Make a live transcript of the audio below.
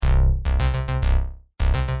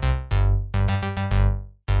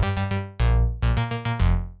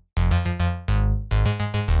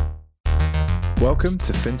Welcome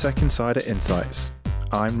to FinTech Insider Insights.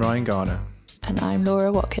 I'm Ryan Garner. And I'm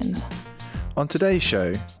Laura Watkins. On today's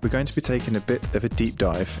show, we're going to be taking a bit of a deep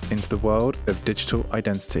dive into the world of digital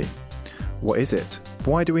identity. What is it?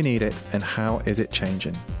 Why do we need it? And how is it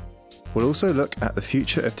changing? We'll also look at the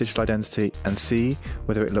future of digital identity and see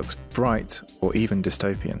whether it looks bright or even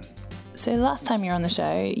dystopian. So last time you were on the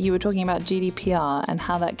show, you were talking about GDPR and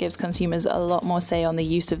how that gives consumers a lot more say on the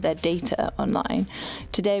use of their data online.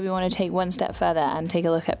 Today, we want to take one step further and take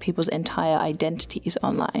a look at people's entire identities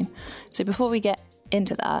online. So before we get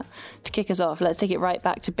into that, to kick us off, let's take it right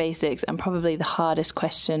back to basics and probably the hardest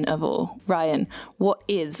question of all. Ryan, what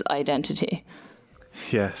is identity?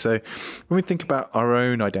 Yeah, so when we think about our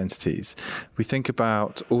own identities, we think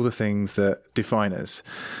about all the things that define us.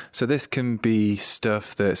 So this can be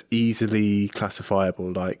stuff that's easily classifiable,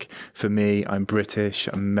 like for me, I'm British,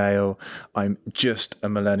 I'm male, I'm just a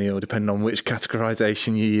millennial, depending on which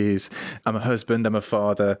categorization you use. I'm a husband, I'm a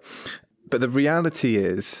father. But the reality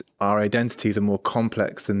is our identities are more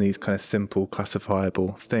complex than these kind of simple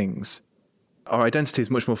classifiable things. Our identity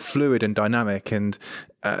is much more fluid and dynamic, and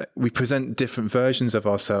we present different versions of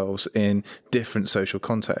ourselves in different social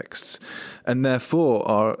contexts. And therefore,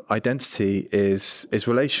 our identity is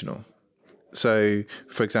relational. So,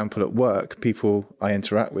 for example, at work, people I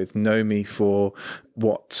interact with know me for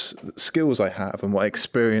what skills I have and what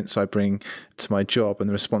experience I bring to my job and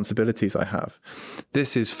the responsibilities I have.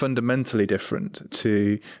 This is fundamentally different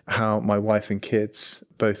to how my wife and kids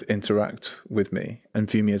both interact with me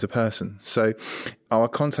and view me as a person. So our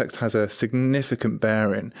context has a significant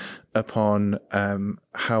bearing upon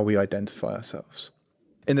how we identify ourselves.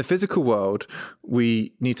 In the physical world,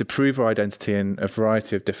 we need to prove our identity in a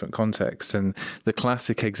variety of different contexts. And the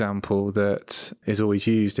classic example that is always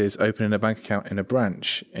used is opening a bank account in a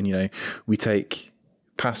branch. And, we take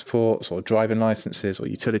passports or driving licenses or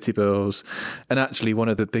utility bills. And actually, one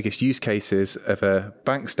of the biggest use cases of a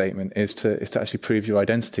bank statement is to actually prove your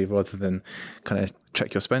identity rather than kind of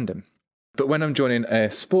check your spending. But when I'm joining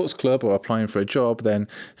a sports club or applying for a job, then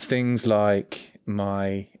things like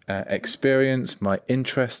my experience, my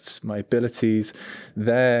interests, my abilities,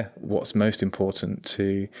 they're what's most important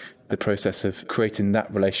to the process of creating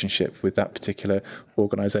that relationship with that particular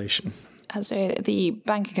organisation. So the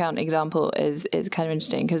bank account example is kind of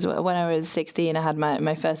interesting because when I was 16, I had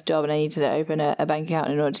my first job and I needed to open a bank account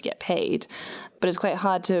in order to get paid. But it's quite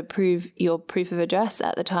hard to prove your proof of address.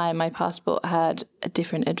 At the time, my passport had a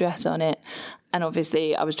different address on it. And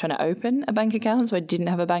obviously, I was trying to open a bank account, so I didn't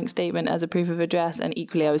have a bank statement as a proof of address. And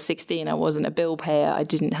equally, I was 16. I wasn't a bill payer. I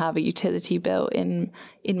didn't have a utility bill in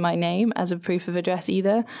my name as a proof of address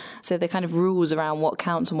either. So the kind of rules around what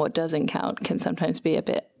counts and what doesn't count can sometimes be a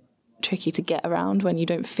bit tricky to get around when you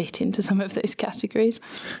don't fit into some of those categories.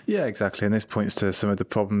 Yeah, exactly. And this points to some of the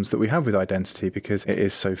problems that we have with identity because it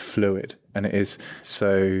is so fluid and it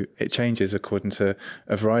changes according to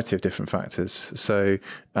a variety of different factors. So,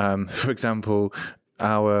 for example,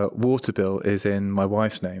 our water bill is in my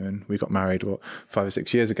wife's name and we got married 5 or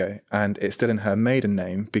 6 years ago, and it's still in her maiden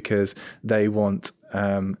name because they want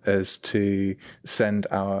us to send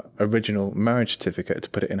our original marriage certificate to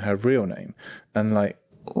put it in her real name. And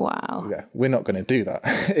wow. Yeah, we're not going to do that.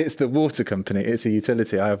 It's the water company. It's a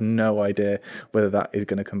utility. I have no idea whether that is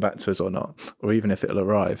going to come back to us or not, or even if it'll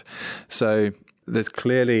arrive. So there's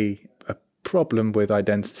clearly a problem with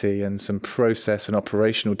identity and some process and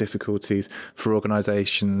operational difficulties for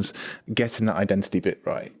organisations getting that identity bit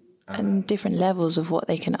right. And different levels of what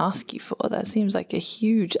they can ask you for. That seems like a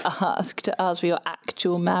huge ask to ask for your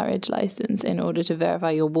actual marriage licence in order to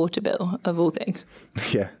verify your water bill, of all things.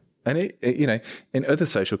 Yeah. And in other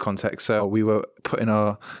social contexts, so we were putting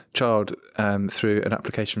our child through an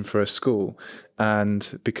application for a school,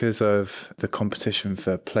 and because of the competition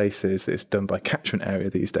for places, it's done by catchment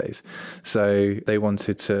area these days. So they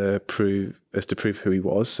wanted to prove who he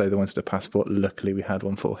was. So they wanted a passport. Luckily, we had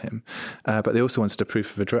one for him, but they also wanted a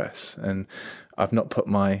proof of address. And I've not put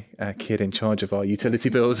my kid in charge of our utility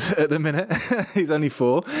bills at the minute. He's only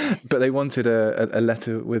 4, but they wanted a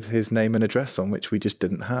letter with his name and address on, which we just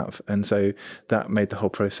didn't have. And so that made the whole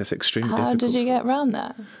process extremely difficult. How did you get around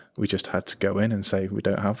that? We just had to go in and say, we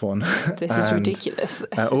don't have one. This is ridiculous.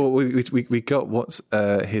 Or we got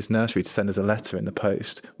his nursery to send us a letter in the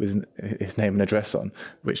post with his name and address on,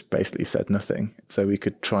 which basically said nothing. So we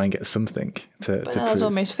could try and get something to But that was prove.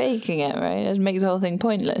 almost faking it, right? It makes the whole thing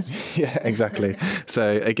pointless. Yeah, exactly.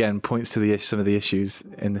 So again, points to some of the issues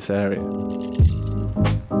in this area.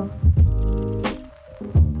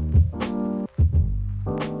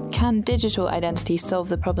 Can digital identity solve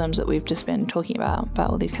the problems that we've just been talking about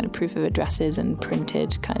all these kind of proof of addresses and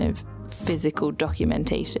printed kind of physical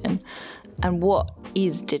documentation? And what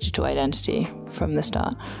is digital identity from the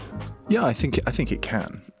start? Yeah, I think it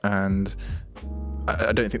can, and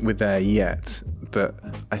I don't think we're there yet, but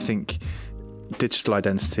I think digital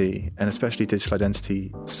identity, and especially digital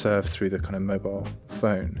identity served through the kind of mobile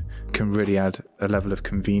phone, can really add a level of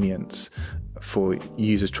convenience for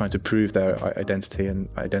users trying to prove their identity and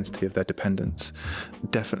identity of their dependents.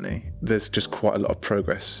 Definitely, there's just quite a lot of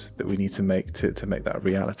progress that we need to make to make that a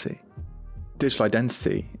reality. Digital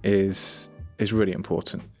identity is really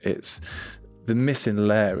important. It's the missing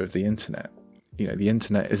layer of the internet. You know, the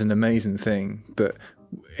internet is an amazing thing, but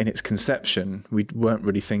in its conception, we weren't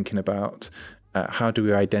really thinking about how do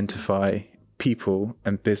we identify people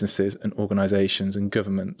and businesses and organizations and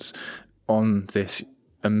governments on this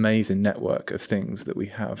amazing network of things that we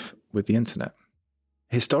have with the internet.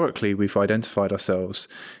 Historically, we've identified ourselves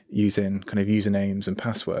using kind of usernames and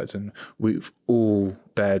passwords, and we've all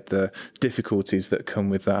bared the difficulties that come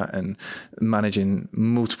with that, and managing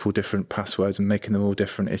multiple different passwords and making them all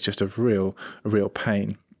different is just a real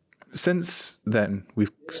pain. Since then,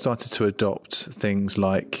 we've started to adopt things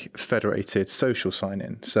like federated social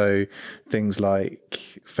sign-in, so things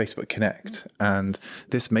like Facebook Connect, and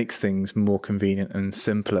this makes things more convenient and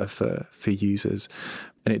simpler for users.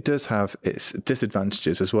 And it does have its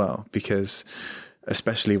disadvantages as well, because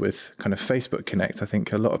especially with kind of Facebook Connect, I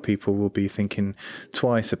think a lot of people will be thinking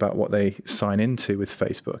twice about what they sign into with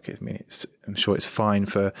Facebook. I mean, I'm sure it's fine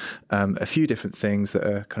for a few different things that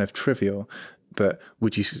are kind of trivial, but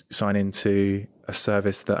would you sign into a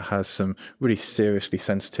service that has some really seriously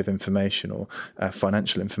sensitive information or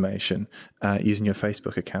financial information using your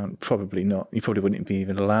Facebook account? Probably not. You probably wouldn't be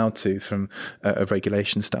even allowed to from a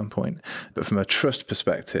regulation standpoint. But from a trust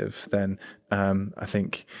perspective, then I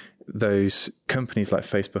think those companies like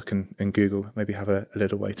Facebook and Google maybe have a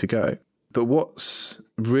little way to go. But what's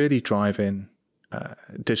really driving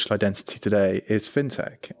digital identity today is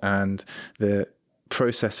fintech and the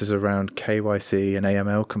processes around KYC and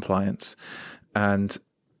AML compliance, and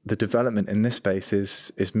the development in this space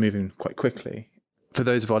is moving quite quickly. For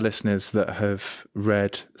those of our listeners that have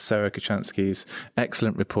read Sarah Kocianski's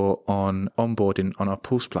excellent report on onboarding on our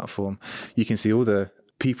Pulse platform, you can see all the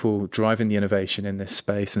people driving the innovation in this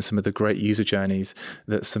space and some of the great user journeys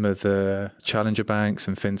that some of the challenger banks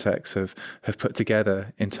and fintechs have put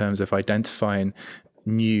together in terms of identifying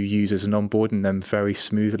new users and onboarding them very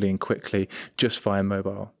smoothly and quickly just via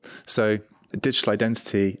mobile. So digital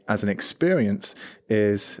identity as an experience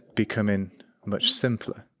is becoming much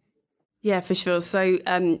simpler. Yeah, for sure. So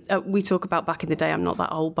we talk about back in the day. I'm not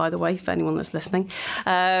that old, by the way, for anyone that's listening.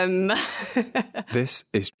 This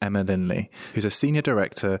is Emma Linley, who's a Senior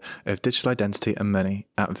Director of Digital Identity and Money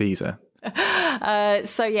at Visa.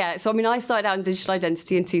 So I mean, I started out in digital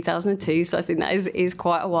identity in 2002, so I think that is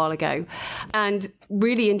quite a while ago. And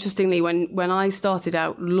really interestingly, when I started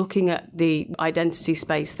out looking at the identity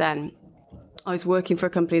space then, I was working for a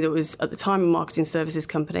company that was at the time a marketing services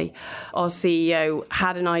company. Our CEO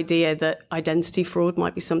had an idea that identity fraud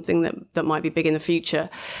might be something that might be big in the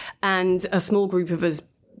future. And a small group of us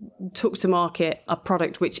took to market a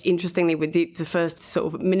product which, interestingly, with the first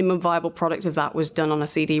sort of minimum viable product of that was done on a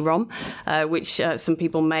CD-ROM, which some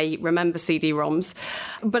people may remember CD-ROMs.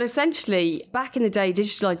 But essentially, back in the day,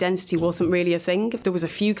 digital identity wasn't really a thing. There was a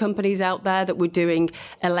few companies out there that were doing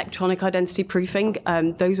electronic identity proofing.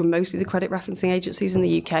 Those were mostly the credit referencing agencies in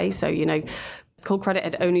the UK. So, you know, Call Credit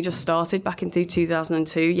had only just started back in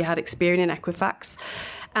 2002. You had Experian and Equifax.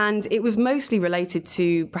 And it was mostly related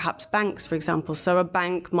to perhaps banks, for example. So a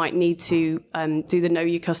bank might need to do the Know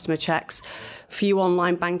Your Customer checks. Few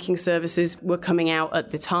online banking services were coming out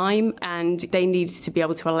at the time, and they needed to be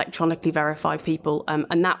able to electronically verify people.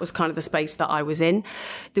 And that was kind of the space that I was in.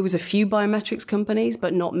 There was a few biometrics companies,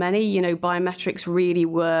 but not many. You know, biometrics really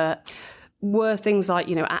were things like,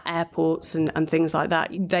 you know, at airports and things like that.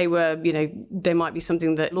 They were, you know, they might be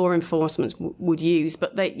something that law enforcement would use,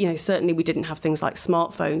 but they, you know, certainly we didn't have things like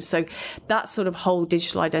smartphones. So that sort of whole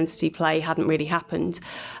digital identity play hadn't really happened.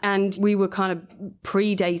 And we were kind of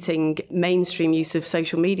predating mainstream use of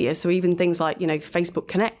social media. So even things like, you know, Facebook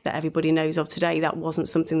Connect that everybody knows of today, that wasn't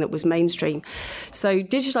something that was mainstream. So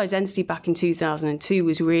digital identity back in 2002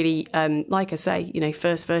 was really, like I say, you know,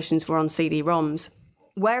 first versions were on CD-ROMs.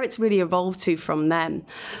 Where it's really evolved to from then,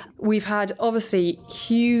 we've had obviously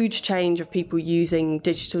huge change of people using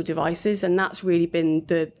digital devices, and that's really been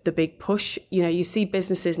the big push. You know, you see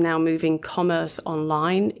businesses now moving commerce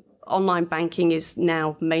online. Online banking is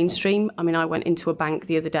now mainstream. I mean, I went into a bank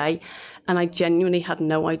the other day and I genuinely had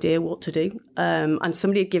no idea what to do. And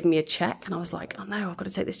somebody had given me a check, and I was like, oh no, I've got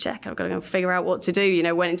to take this check. I've got to go and figure out what to do. You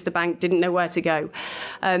know, went into the bank, didn't know where to go.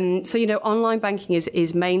 So, you know, online banking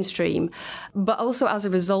is mainstream. But also as a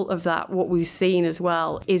result of that, what we've seen as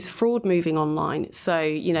well is fraud moving online. So,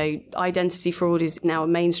 you know, identity fraud is now a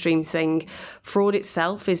mainstream thing. Fraud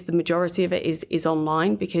itself is the majority of it is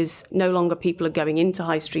online, because no longer people are going into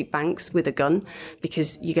high street banks with a gun,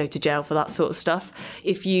 because you go to jail for that sort of stuff.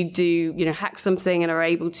 If you do, you know, hack something and are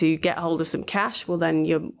able to get hold of some cash, well, then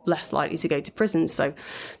you're less likely to go to prison. So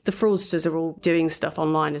the fraudsters are all doing stuff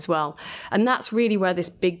online as well. And that's really where this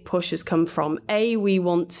big push has come from. We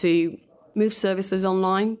want to move services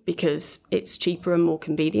online because it's cheaper and more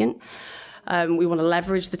convenient. We want to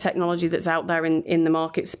leverage the technology that's out there in the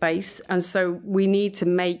market space. And so we need to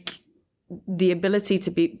make the ability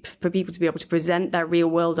for people to be able to present their real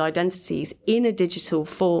world identities in a digital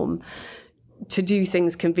form to do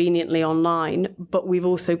things conveniently online. But we've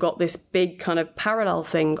also got this big kind of parallel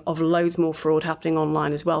thing of loads more fraud happening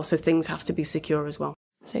online as well. So things have to be secure as well.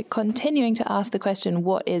 So continuing to ask the question,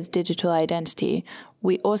 what is digital identity?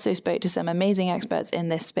 We also spoke to some amazing experts in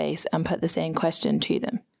this space and put the same question to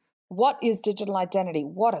them. What is digital identity?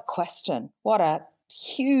 What a question. What a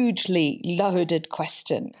hugely loaded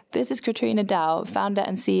question. This is Katrina Dow, founder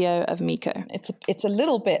and CEO of Meeco. It's a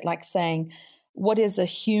little bit like saying, what is a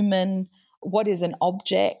human? What is an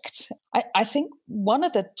object? I think one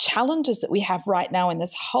of the challenges that we have right now in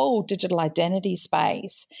this whole digital identity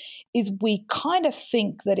space is we kind of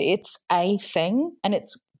think that it's a thing and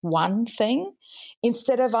it's one thing,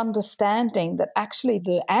 instead of understanding that actually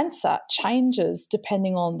the answer changes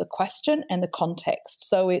depending on the question and the context.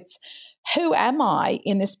 So it's, who am I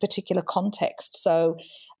in this particular context? So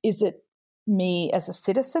is it me as a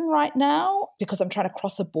citizen right now because I'm trying to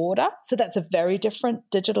cross a border? So that's a very different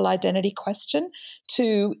digital identity question.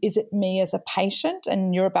 To, is it me as a patient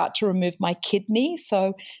and you're about to remove my kidney?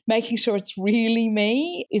 So making sure it's really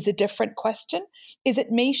me is a different question. Is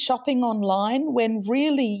it me shopping online when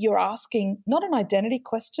really you're asking not an identity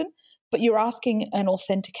question, but you're asking an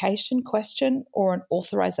authentication question or an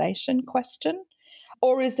authorization question?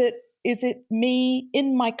 Or is it me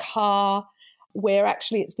in my car where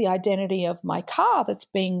actually it's the identity of my car that's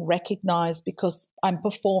being recognized because I'm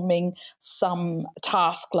performing some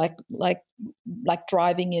task like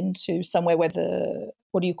driving into somewhere where the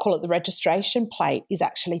registration plate is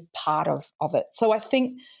actually part of it. So I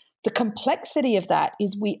think the complexity of that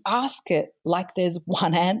is we ask it like there's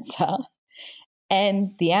one answer,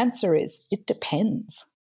 and the answer is it depends.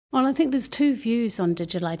 Well, I think there's two views on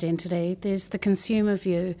digital identity. There's the consumer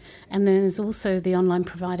view, and then there's also the online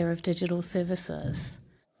provider of digital services.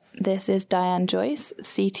 This is Diane Joyce,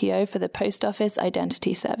 CTO for the Post Office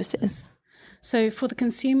Identity Services. So for the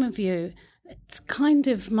consumer view, it's kind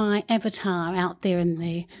of my avatar out there in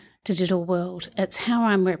the digital world. It's how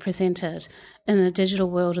I'm represented in the digital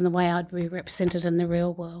world and the way I'd be represented in the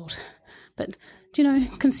real world. But do you know,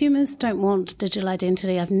 consumers don't want digital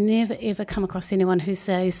identity. I've never, ever come across anyone who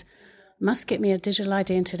says, must get me a digital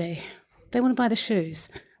identity. They want to buy the shoes.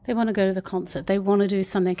 They want to go to the concert. They want to do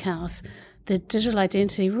something else. The digital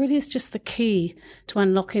identity really is just the key to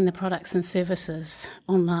unlocking the products and services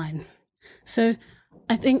online. So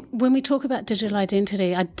I think when we talk about digital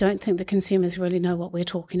identity, I don't think the consumers really know what we're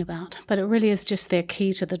talking about, but it really is just their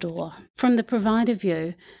key to the door. From the provider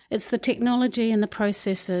view, it's the technology and the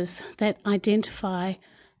processes that identify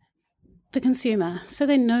the consumer so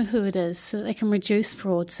they know who it is, so they can reduce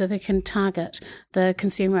fraud, so they can target the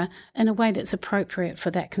consumer in a way that's appropriate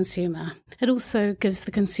for that consumer. It also gives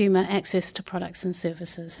the consumer access to products and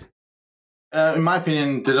services. In my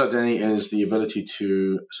opinion, digital identity is the ability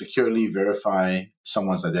to securely verify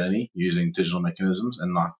someone's identity using digital mechanisms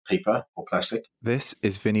and not paper or plastic. This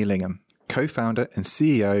is Vinny Lingham, co-founder and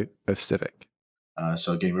CEO of Civic.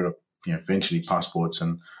 So getting rid of eventually passports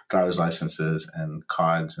and driver's licenses and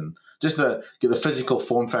cards, and just the physical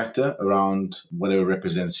form factor around whatever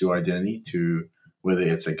represents your identity, to whether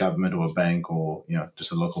it's a government or a bank or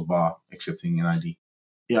just a local bar accepting an ID.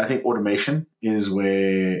 I think automation is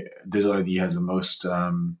where digital ID has the most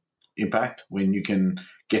impact, when you can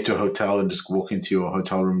get to a hotel and just walk into your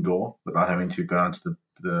hotel room door without having to go down to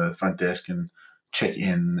the front desk and check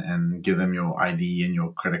in and give them your ID and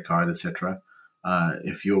your credit card, etc.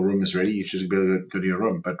 If your room is ready, you should be able to go to your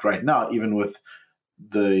room. But right now, even with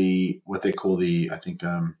what they call all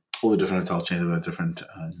the different hotel chains have a different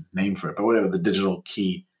name for it, but whatever, the digital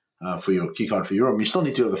key for your key card for your room, you still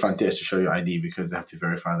need to go to the front desk to show your ID because they have to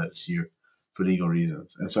verify that it's you for legal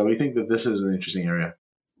reasons. And so we think that this is an interesting area.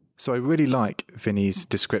 So I really like Vinny's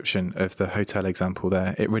description of the hotel example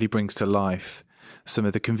there. It really brings to life some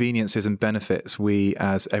of the conveniences and benefits we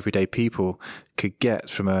as everyday people could get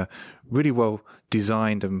from a really well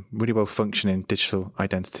designed and really well functioning digital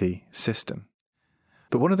identity system.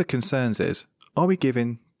 But one of the concerns is, are we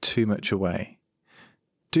giving too much away?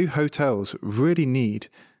 Do hotels really need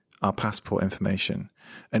our passport information?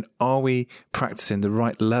 And are we practicing the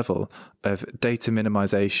right level of data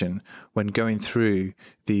minimization when going through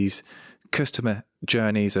these customer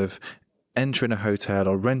journeys of entering a hotel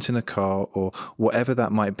or renting a car or whatever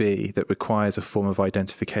that might be that requires a form of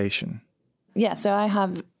identification? Yeah, so I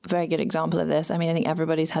have a very good example of this. I mean, I think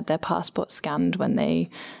everybody's had their passport scanned when they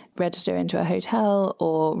register into a hotel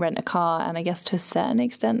or rent a car, and I guess to a certain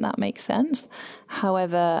extent that makes sense.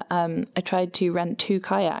 However, I tried to rent 2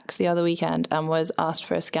 kayaks the other weekend and was asked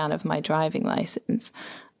for a scan of my driving license,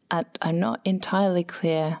 and I'm not entirely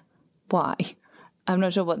clear why. I'm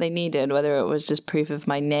not sure what they needed, whether it was just proof of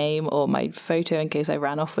my name or my photo in case I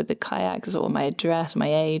ran off with the kayaks, or my address,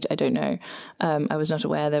 my age. I don't know. I was not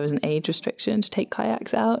aware there was an age restriction to take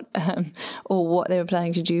kayaks out, or what they were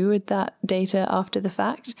planning to do with that data after the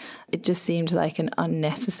fact. It just seemed like an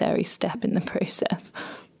unnecessary step in the process.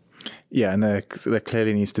 Yeah, and there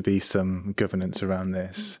clearly needs to be some governance around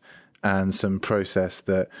this and some process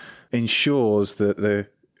that ensures that the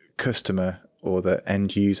customer or the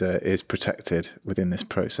end user is protected within this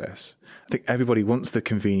process. I think everybody wants the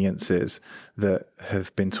conveniences that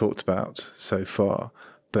have been talked about so far,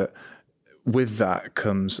 but with that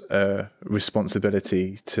comes a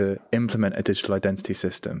responsibility to implement a digital identity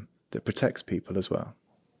system that protects people as well.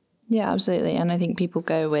 Yeah, absolutely. And I think people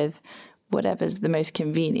go with whatever's the most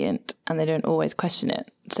convenient and they don't always question it.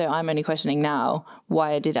 So I'm only questioning now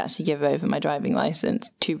why I did actually give over my driving license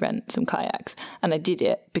to rent some kayaks. And I did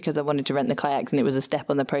it because I wanted to rent the kayaks and it was a step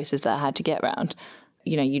on the process that I had to get around.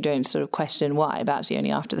 You know, you don't sort of question why, but actually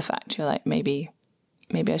only after the fact. You're like, maybe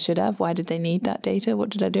I should have. Why did they need that data?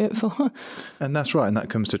 What did I do it for? And that's right. And that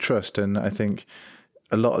comes to trust. And I think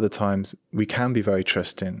a lot of the times we can be very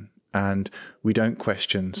trusting, and we don't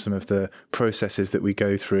question some of the processes that we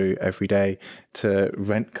go through every day to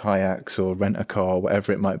rent kayaks or rent a car,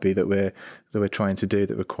 whatever it might be that we're trying to do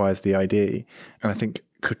that requires the ID. And I think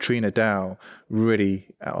Katrina Dow really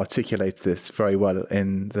articulated this very well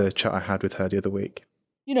in the chat I had with her the other week.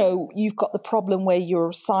 You know, you've got the problem where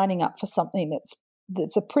you're signing up for something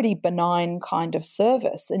that's a pretty benign kind of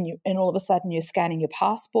service, and all of a sudden you're scanning your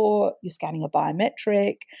passport, you're scanning a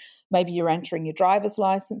biometric. Maybe you're entering your driver's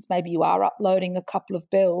license. Maybe you are uploading a couple of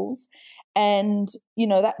bills. And, you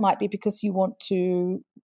know, that might be because you want to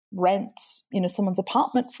rent, you know, someone's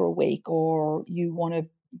apartment for a week, or you want to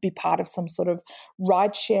be part of some sort of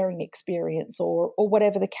ride-sharing experience, or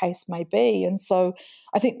whatever the case may be. And so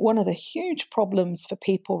I think one of the huge problems for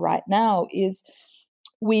people right now is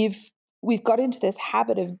we've got into this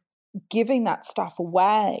habit of giving that stuff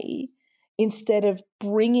away instead of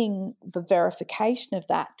bringing the verification of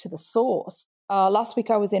that to the source. Last week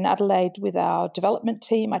I was in Adelaide with our development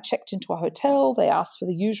team. I checked into a hotel. They asked for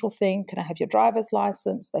the usual thing, can I have your driver's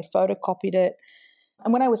license? They photocopied it.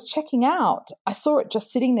 And when I was checking out, I saw it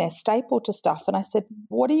just sitting there stapled to stuff. And I said,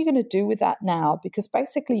 what are you going to do with that now? Because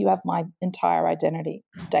basically you have my entire identity,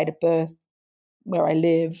 date of birth, where I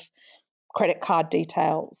live, credit card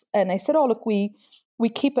details. And they said, oh, look, we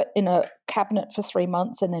keep it in a cabinet for 3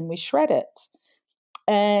 months and then we shred it.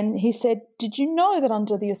 And he said, did you know that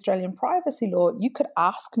under the Australian privacy law, you could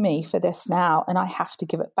ask me for this now and I have to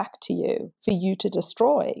give it back to you for you to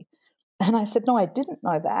destroy? And I said, no, I didn't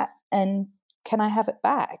know that. And can I have it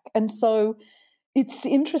back? And so it's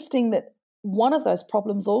interesting that one of those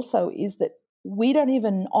problems also is that we don't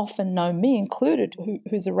even often know, me included,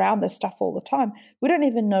 who's around this stuff all the time, we don't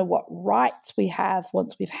even know what rights we have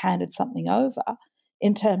once we've handed something over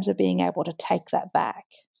in terms of being able to take that back,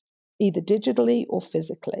 either digitally or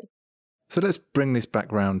physically. So let's bring this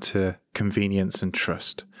back round to convenience and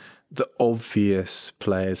trust. The obvious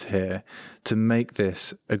players here to make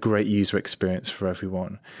this a great user experience for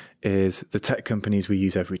everyone is the tech companies we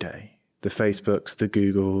use every day. The Facebooks, the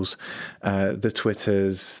Googles, the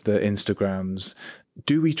Twitters, the Instagrams.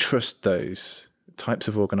 Do we trust those types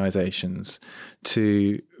of organizations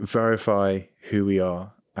to verify who we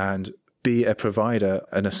are and be a provider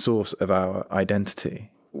and a source of our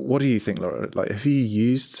identity? What do you think, Laura? Like, have you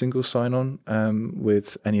used single sign-on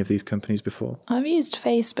with any of these companies before? I've used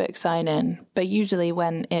Facebook sign-in, but usually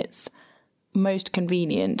when it's most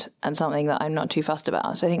convenient and something that I'm not too fussed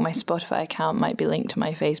about. So I think my Spotify account might be linked to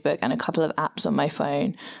my Facebook and a couple of apps on my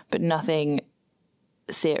phone, but nothing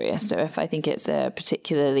serious. So if I think it's a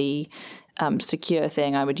particularly secure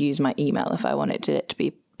thing, I would use my email if I wanted it to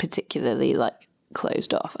be particularly like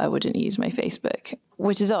closed off. I wouldn't use my Facebook.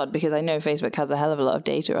 which is odd because I know Facebook has a hell of a lot of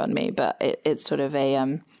data on me, but it's sort of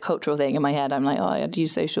a cultural thing in my head. I'm like, oh, I'd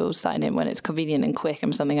use social sign in when it's convenient and quick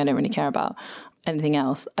and something I don't really care about. Anything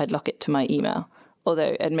else, I'd lock it to my email.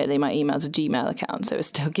 Although, admittedly, my email's a Gmail account, so it's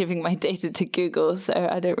still giving my data to Google, so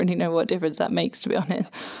I don't really know what difference that makes, to be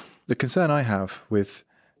honest. The concern I have with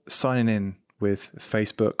signing in with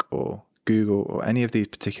Facebook or Google or any of these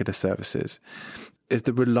particular services is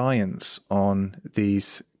the reliance on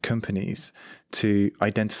these companies to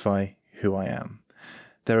identify who I am.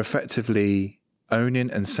 They're effectively owning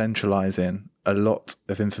and centralizing a lot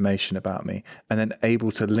of information about me and then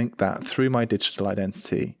able to link that through my digital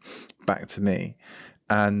identity back to me.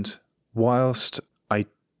 And whilst I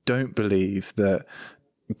don't believe that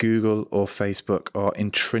Google or Facebook are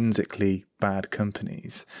intrinsically bad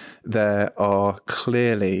companies, there are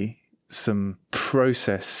clearly some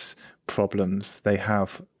process problems they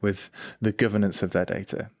have with the governance of their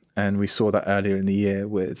data. And we saw that earlier in the year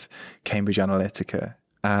with Cambridge Analytica.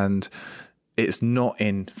 And it's not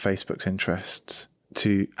in Facebook's interests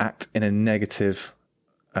to act in a negative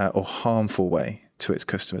or harmful way to its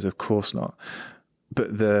customers, of course not.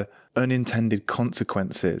 But the unintended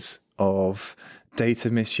consequences of data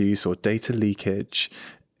misuse or data leakage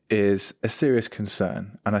is a serious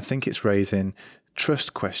concern. And I think it's raising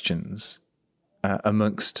trust questions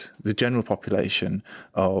amongst the general population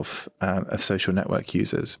of social network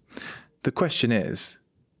users. The question is,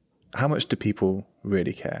 how much do people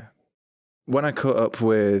really care? When I caught up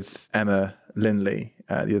with Emma Lindley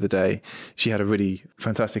the other day, she had a really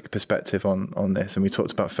fantastic perspective on this, and we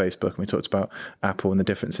talked about Facebook and we talked about Apple and the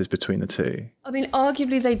differences between the two. I mean,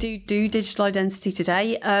 arguably they do digital identity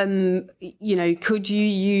today. Could you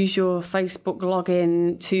use your Facebook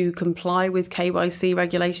login to comply with KYC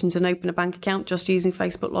regulations and open a bank account just using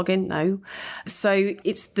Facebook login? No. So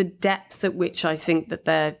it's the depth at which I think that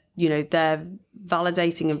they're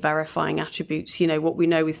validating and verifying attributes. What we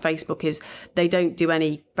know with Facebook is they don't do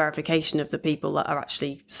any verification of the people that are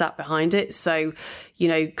actually sat behind it. So,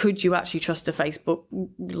 could you actually trust a Facebook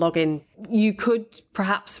login? You could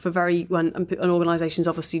perhaps and organisations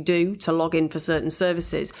obviously do to log in for certain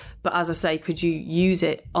services. But as I say, could you use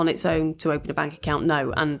it on its own to open a bank account?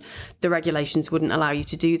 No. And the regulations wouldn't allow you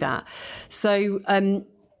to do that. So,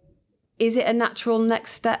 is it a natural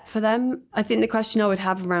next step for them? I think the question I would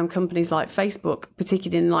have around companies like Facebook,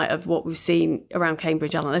 particularly in light of what we've seen around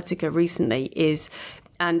Cambridge Analytica recently, is,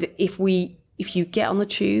 and if you get on the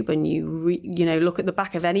tube and you look at the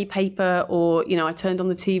back of any paper, or I turned on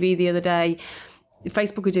the TV the other day,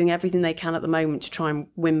 Facebook are doing everything they can at the moment to try and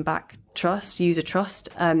win back user trust,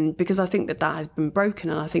 because I think that has been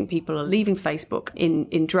broken, and I think people are leaving Facebook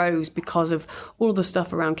in droves because of all of the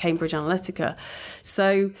stuff around Cambridge Analytica.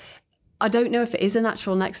 So I don't know if it is a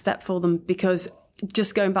natural next step for them, because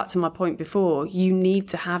just going back to my point before, you need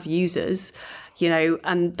to have users,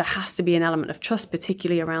 and there has to be an element of trust,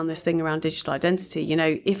 particularly around this thing around digital identity.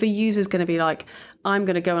 If a user is going to be like, I'm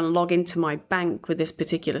going to go and log into my bank with this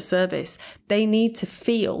particular service, they need to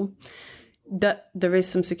feel that there is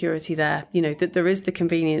some security there, that there is the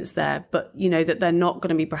convenience there, but, that they're not going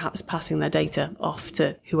to be perhaps passing their data off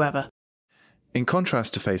to whoever. In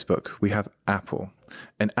contrast to Facebook, we have Apple.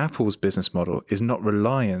 And Apple's business model is not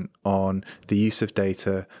reliant on the use of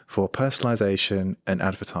data for personalization and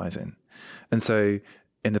advertising. And so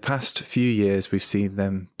in the past few years, we've seen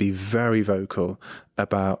them be very vocal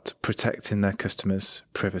about protecting their customers'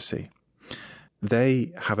 privacy.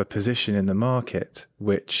 They have a position in the market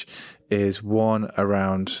which is one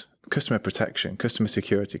around customer protection, customer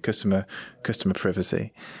security, customer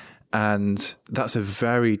privacy. And that's a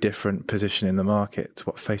very different position in the market to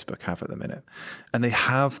what Facebook have at the minute. And they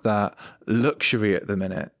have that luxury at the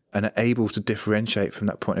minute and are able to differentiate from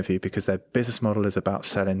that point of view because their business model is about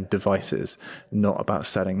selling devices, not about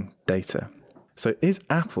selling data. So is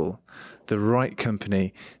Apple the right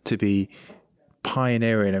company to be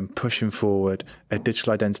pioneering and pushing forward a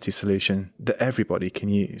digital identity solution that everybody can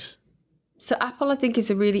use? So Apple, I think, is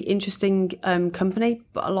a really interesting company,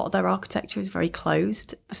 but a lot of their architecture is very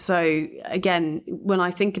closed. So again, when I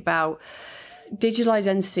think about digital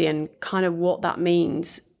identity and kind of what that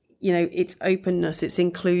means, it's openness, it's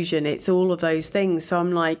inclusion, it's all of those things. So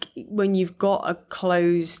I'm like, when you've got a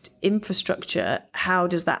closed infrastructure, how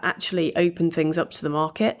does that actually open things up to the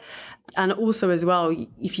market? And also as well,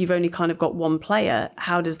 if you've only kind of got one player,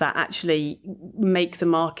 how does that actually make the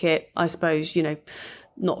market, I suppose,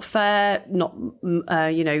 not fair, not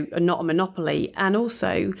a monopoly. And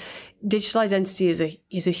also, digital identity is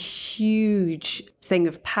a huge thing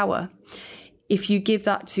of power. If you give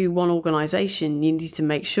that to one organisation, you need to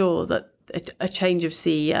make sure that a change of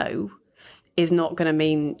CEO is not going to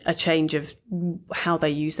mean a change of how they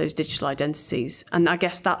use those digital identities. And I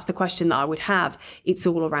guess that's the question that I would have. It's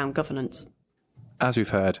all around governance. As we've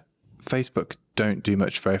heard, Facebook don't do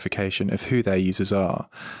much verification of who their users are,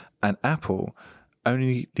 and Apple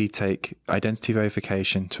only take identity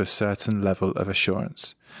verification to a certain level of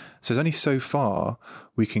assurance. So there's only so far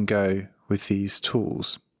we can go with these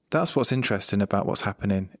tools. That's what's interesting about what's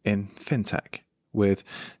happening in fintech, with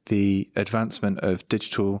the advancement of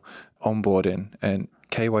digital onboarding and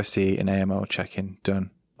KYC and AML checking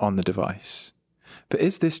done on the device. But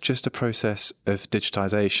is this just a process of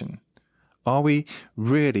digitization? Are we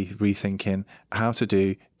really rethinking how to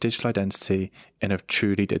do digital identity in a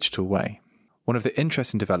truly digital way? One of the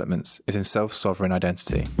interesting developments is in self-sovereign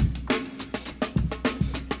identity.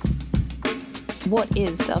 What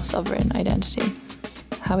is self-sovereign identity?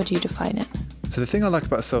 How would you define it? So the thing I like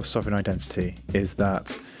about self-sovereign identity is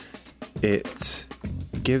that it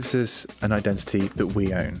gives us an identity that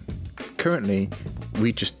we own. Currently,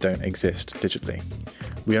 we just don't exist digitally.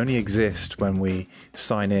 We only exist when we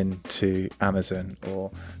sign in to Amazon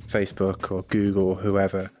or Facebook or Google or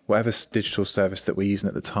whoever, whatever digital service that we're using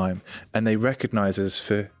at the time, and they recognize us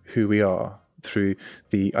for who we are through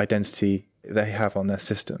the identity they have on their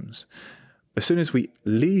systems. As soon as we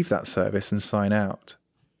leave that service and sign out,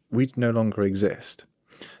 we no longer exist.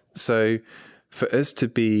 So for us to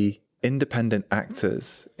be independent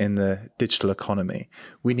actors in the digital economy,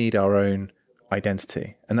 we need our own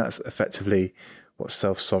identity. And that's effectively what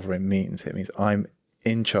self-sovereign means. It means I'm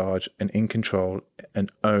in charge and in control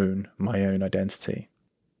and own my own identity.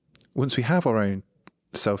 Once we have our own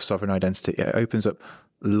self-sovereign identity, it opens up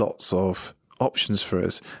lots of options for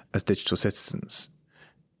us as digital citizens.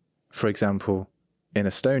 For example, in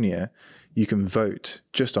Estonia, you can vote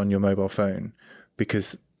just on your mobile phone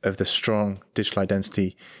because of the strong digital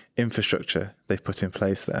identity infrastructure they've put in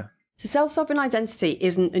place there. So self-sovereign identity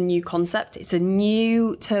isn't a new concept. It's a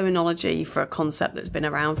new terminology for a concept that's been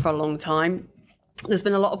around for a long time. There's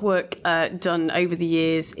been a lot of work done over the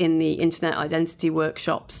years in the internet identity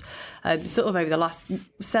workshops, sort of over the last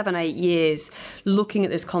 7-8 years, looking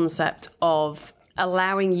at this concept of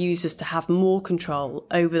allowing users to have more control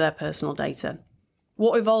over their personal data.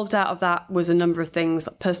 What evolved out of that was a number of things,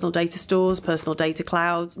 like personal data stores, personal data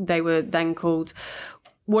clouds. They were then called,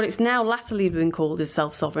 what it's now latterly been called is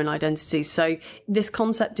self-sovereign identity. So this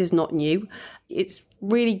concept is not new. It's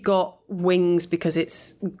really got wings because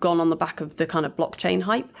it's gone on the back of the kind of blockchain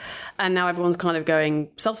hype. And now everyone's kind of going,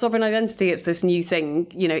 self-sovereign identity, it's this new thing.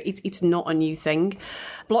 You know, it's not a new thing.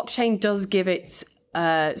 Blockchain does give it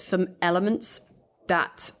some elements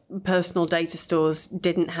that personal data stores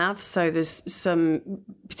didn't have. So there's some,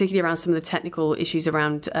 particularly around some of the technical issues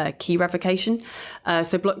around key revocation.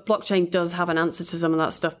 So blockchain does have an answer to some of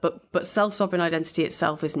that stuff, but self-sovereign identity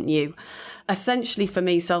itself isn't new. Essentially, for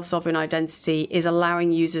me, self-sovereign identity is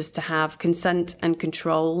allowing users to have consent and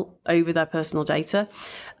control over their personal data.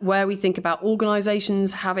 Where we think about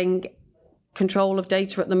organizations having control of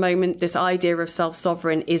data at the moment, this idea of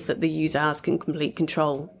self-sovereign is that the user has complete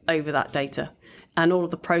control over that data and all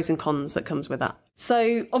of the pros and cons that comes with that.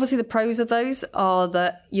 So obviously the pros of those are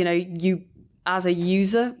that, you know, you as a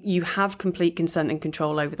user, you have complete consent and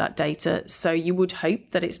control over that data. So you would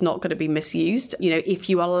hope that it's not going to be misused. You know,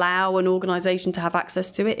 if you allow an organization to have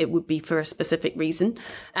access to it, it would be for a specific reason.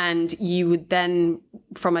 And you would then,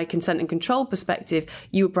 from a consent and control perspective,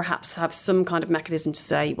 you would perhaps have some kind of mechanism to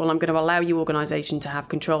say, well, I'm going to allow you organization to have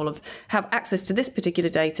have access to this particular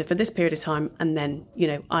data for this period of time. And then, you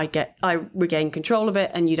know, I regain control of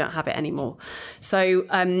it and you don't have it anymore. So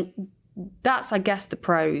that's, I guess, the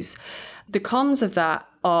pros. The cons of that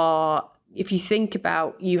are, if you think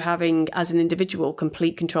about you having, as an individual,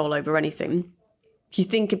 complete control over anything, if you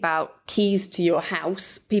think about keys to your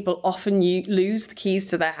house, people often lose the keys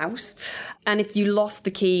to their house. And if you lost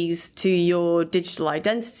the keys to your digital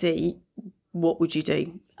identity, what would you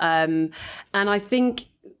do? And I think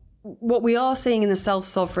what we are seeing in the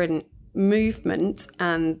self-sovereign movement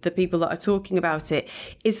and the people that are talking about it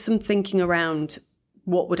is some thinking around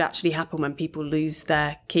what would actually happen when people lose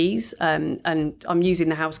their keys. And I'm using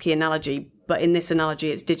the house key analogy, but in this analogy,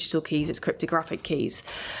 it's digital keys, it's cryptographic keys.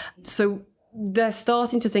 So they're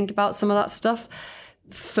starting to think about some of that stuff.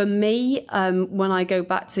 For me, when I go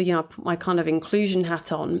back to, you know, put my kind of inclusion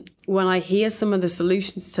hat on, when I hear some of the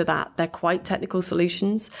solutions to that, they're quite technical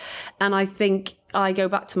solutions. And I think I go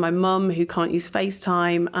back to my mum who can't use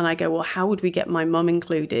FaceTime and I go, well, how would we get my mum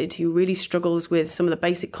included, who really struggles with some of the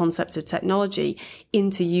basic concepts of technology,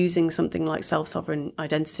 into using something like self-sovereign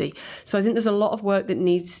identity? So I think there's a lot of work that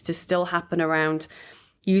needs to still happen around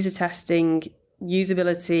user testing,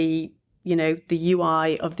 usability, the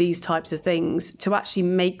UI of these types of things to actually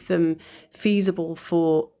make them feasible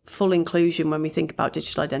for full inclusion when we think about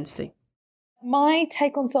digital identity. My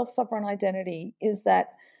take on self-sovereign identity is that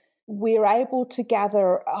we're able to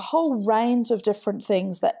gather a whole range of different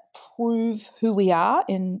things that prove who we are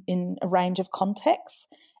in a range of contexts,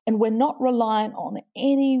 and we're not reliant on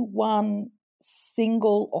any one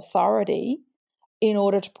single authority in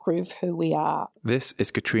order to prove who we are. This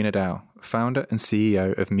is Katrina Dow, founder and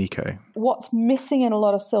CEO of Meeco. What's missing in a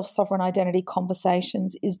lot of self-sovereign identity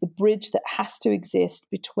conversations is the bridge that has to exist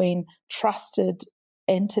between trusted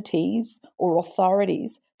entities or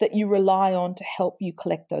authorities that you rely on to help you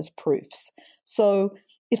collect those proofs. So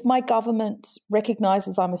if my government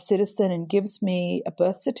recognizes I'm a citizen and gives me a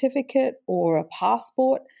birth certificate or a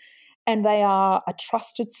passport, and they are a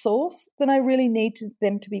trusted source, then I really need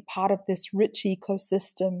them to be part of this rich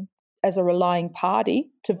ecosystem as a relying party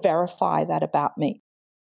to verify that about me.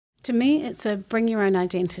 To me, it's a bring your own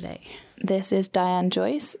identity. This is Diane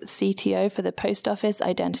Joyce, CTO for the Post Office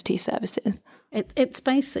Identity Services. It's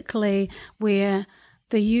basically where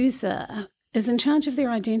the user is in charge of their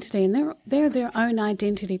identity, and they're their own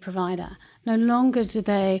identity provider. No longer do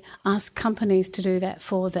they ask companies to do that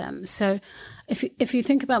for them. So if you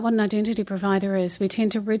think about what an identity provider is, we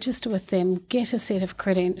tend to register with them, get a set of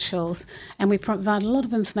credentials, and we provide a lot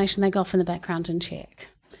of information. They go off in the background and check.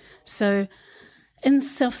 So in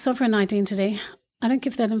self-sovereign identity, I don't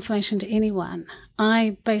give that information to anyone.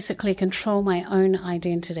 I basically control my own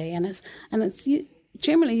identity, and it's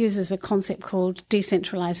generally uses a concept called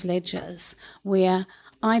decentralized ledgers, where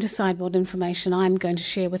I decide what information I'm going to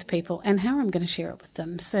share with people and how I'm going to share it with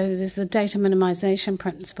them. So there's the data minimization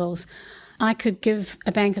principles. I could give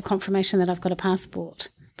a bank a confirmation that I've got a passport,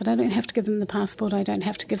 but I don't have to give them the passport. I don't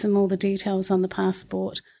have to give them all the details on the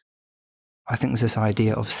passport. I think there's this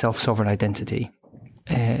idea of self-sovereign identity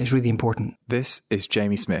is really important. This is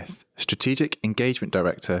Jamie Smith, Strategic Engagement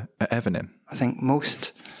Director at Evonym. I think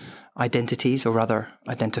most identities, or rather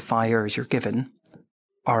identifiers you're given,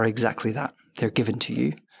 are exactly that. They're given to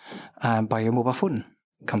you by your mobile phone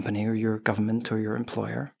company or your government or your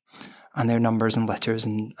employer. And they're numbers and letters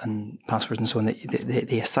and passwords and so on that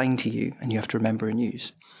they assign to you and you have to remember and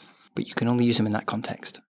use. But you can only use them in that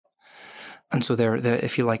context. And so they're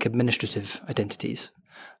if you like, administrative identities.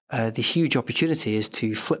 The huge opportunity is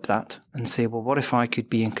to flip that and say, well, what if I could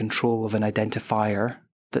be in control of an identifier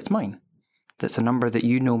that's mine? That's a number that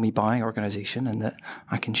you know me by, organization, and that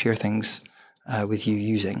I can share things with you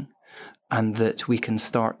using, and that we can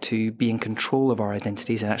start to be in control of our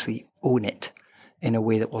identities and actually own it in a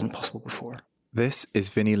way that wasn't possible before. This is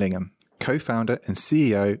Vinny Lingham, co-founder and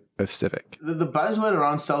CEO of Civic. The buzzword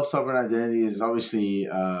around self-sovereign identity is obviously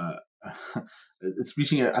it's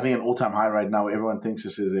reaching, I think, an all-time high right now. Everyone thinks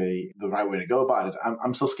this is the right way to go about it.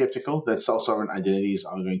 I'm still skeptical that self-sovereign identities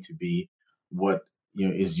are going to be what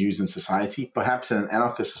is used in society. Perhaps in an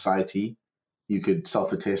anarchist society, you could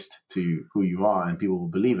self-attest to who you are and people will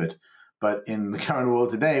believe it. But in the current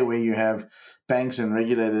world today, where you have banks and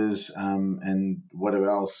regulators and whatever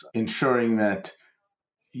else ensuring that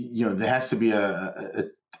there has to be a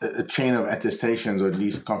chain of attestations, or at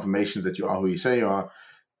least confirmations that you are who you say you are,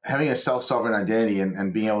 having a self-sovereign identity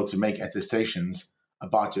and being able to make attestations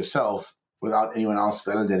about yourself without anyone else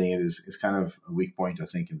validating it is kind of a weak point, I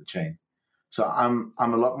think, in the chain. So I'm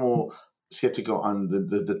a lot more skeptical on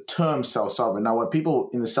the term self-sovereign. Now, what people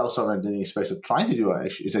in the self-sovereign identity space are trying to do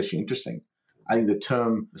is actually interesting. I think the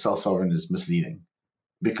term self-sovereign is misleading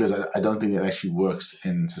because I don't think it actually works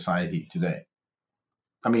in society today.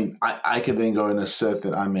 I mean, I could then go and assert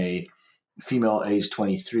that I'm a female age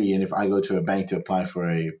 23, and if I go to a bank to apply for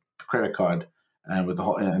a credit card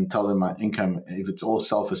and tell them my income, if it's all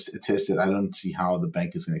self-attested, I don't see how the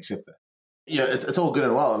bank is going to accept that. Yeah, it's all good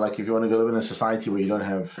and well. Like if you want to go live in a society where you don't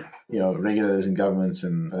have, regulators and governments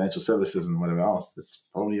and financial services and whatever else, that's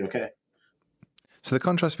probably okay. So the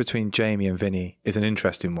contrast between Jamie and Vinny is an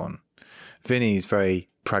interesting one. Vinny's very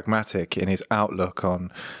pragmatic in his outlook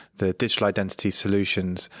on the digital identity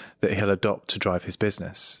solutions that he'll adopt to drive his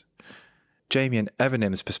business. Jamie and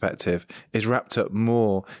Evonym's perspective is wrapped up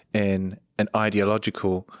more in an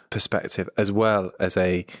ideological perspective as well as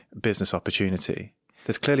a business opportunity.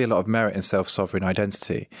 There's clearly a lot of merit in self-sovereign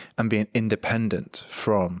identity and being independent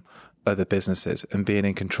from other businesses and being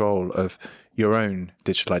in control of your own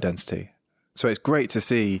digital identity. So it's great to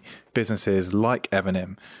see businesses like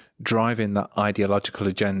Evonym driving that ideological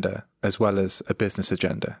agenda as well as a business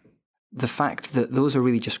agenda. The fact that those are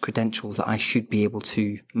really just credentials that I should be able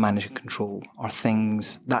to manage and control are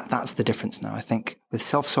things, that's the difference now. I think with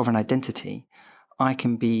self-sovereign identity, I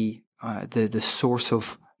can be the source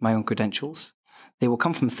of my own credentials, They will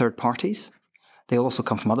come from third parties. They'll also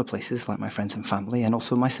come from other places like my friends and family, and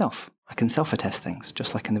also myself. I can self-attest things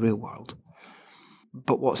just like in the real world.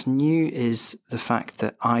 But what's new is the fact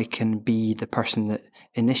that I can be the person that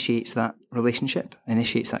initiates that relationship,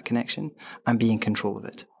 initiates that connection, and be in control of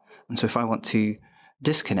it. And so if I want to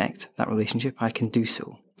disconnect that relationship, I can do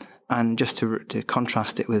so. And just to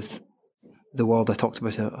contrast it with the world I talked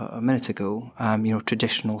about a minute ago,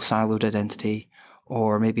 traditional siloed identity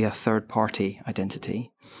or maybe a third-party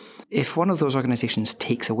identity. If one of those organizations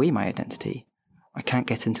takes away my identity, I can't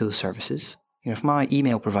get into those services. If my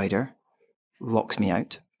email provider locks me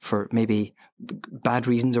out for maybe bad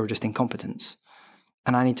reasons or just incompetence,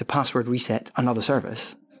 and I need to password reset another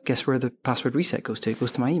service, guess where the password reset goes to? It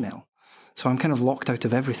goes to my email. So I'm kind of locked out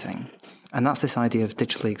of everything. And that's this idea of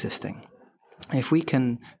digitally existing. If we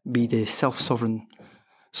can be the self-sovereign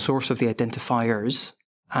source of the identifiers,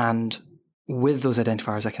 and with those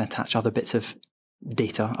identifiers I can attach other bits of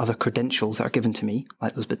data, other credentials that are given to me,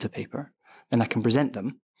 like those bits of paper, then I can present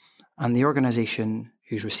them, and the organization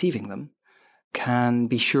who's receiving them can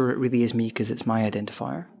be sure it really is me because it's my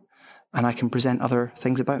identifier. And I can present other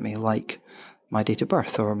things about me, like my date of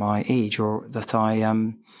birth or my age, or that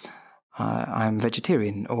I'm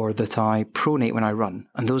vegetarian, or that I pronate when I run.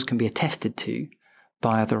 And those can be attested to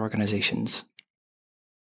by other organizations.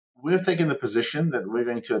 We've taken the position that we're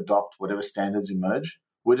going to adopt whatever standards emerge.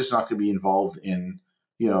 We're just not going to be involved in,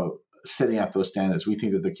 setting up those standards. We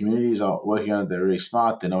think that the communities are working on it. They're really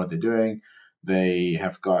smart. They know what they're doing. They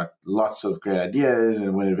have got lots of great ideas.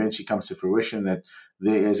 And when it eventually comes to fruition that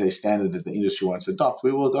there is a standard that the industry wants to adopt,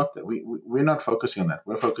 we will adopt it. We're not focusing on that.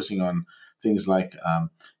 We're focusing on things like,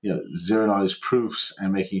 zero knowledge proofs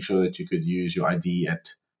and making sure that you could use your ID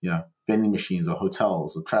at, vending machines or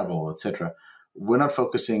hotels or travel, etc. We're not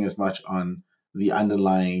focusing as much on the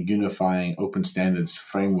underlying unifying open standards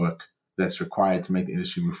framework that's required to make the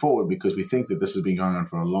industry move forward, because we think that this has been going on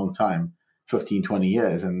for a long time, 15, 20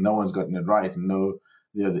 years, and no one's gotten it right. And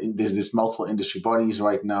there's this multiple industry bodies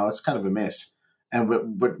right now. It's kind of a mess.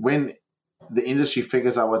 But when the industry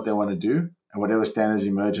figures out what they want to do and whatever standards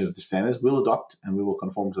emerge as the standards, we'll adopt and we will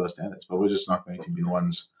conform to those standards. But we're just not going to be the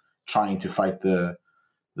ones trying to fight the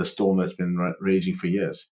storm that's been raging for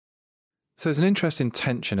years. So there's an interesting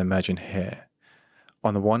tension emerging here.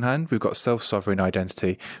 On the one hand, we've got self-sovereign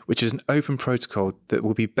identity, which is an open protocol that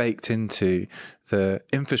will be baked into the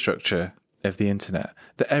infrastructure of the internet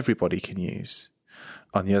that everybody can use.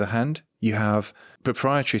 On the other hand, you have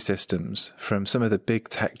proprietary systems from some of the big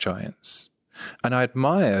tech giants. And I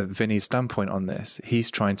admire Vinny's standpoint on this. He's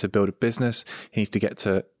trying to build a business. He needs to get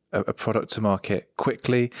to a product to market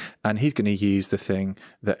quickly, and he's going to use the thing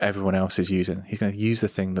that everyone else is using. He's going to use the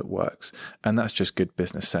thing that works, and that's just good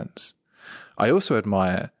business sense. I also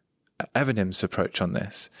admire Evonym's approach on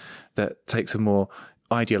this, that takes a more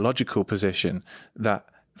ideological position that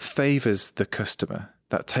favors the customer,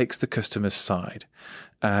 that takes the customer's side.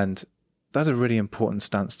 And that's a really important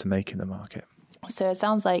stance to make in the market. So it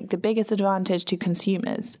sounds like the biggest advantage to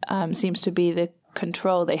consumers seems to be the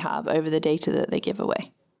control they have over the data that they give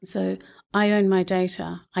away. So I own my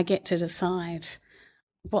data. I get to decide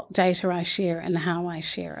what data I share and how I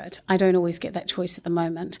share it. I don't always get that choice at the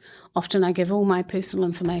moment. Often I give all my personal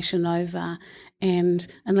information over, and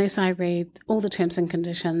unless I read all the terms and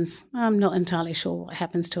conditions, I'm not entirely sure what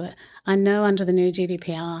happens to it. I know under the new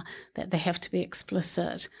GDPR that they have to be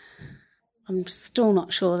explicit. I'm still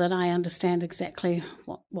not sure that I understand exactly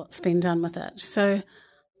what's been done with it. So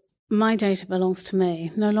my data belongs to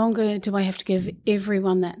me. No longer do I have to give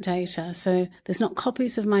everyone that data. So there's not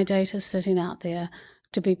copies of my data sitting out there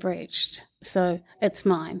to be breached. So it's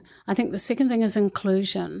mine. I think the second thing is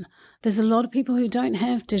inclusion. There's a lot of people who don't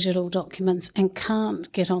have digital documents and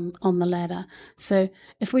can't get on the ladder. So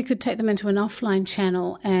if we could take them into an offline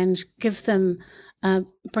channel and give them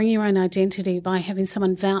bring your own identity by having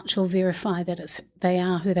someone vouch or verify that they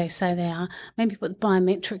are who they say they are. Maybe put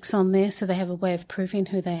biometrics on there so they have a way of proving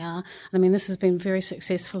who they are. I mean, this has been very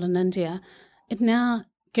successful in India. It now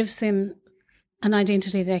gives them an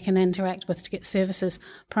identity they can interact with to get services.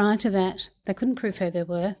 Prior to that, they couldn't prove who they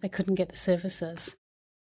were. They couldn't get the services.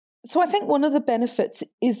 So I think one of the benefits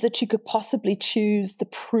is that you could possibly choose the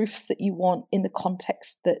proofs that you want in the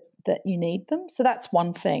context that you need them. So that's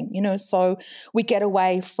one thing, so we get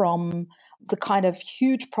away from the kind of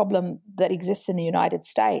huge problem that exists in the United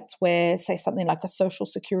States where, say, something like a social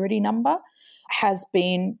security number has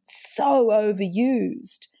been so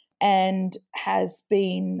overused and has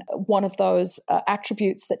been one of those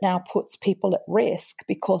attributes that now puts people at risk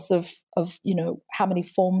because of how many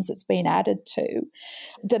forms it's been added to,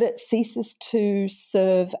 that it ceases to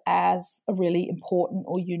serve as a really important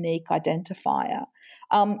or unique identifier.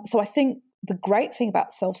 So I think the great thing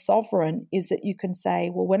about self-sovereign is that you can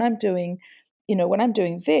say, well, when I'm doing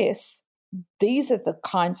this, these are the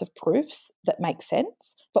kinds of proofs that make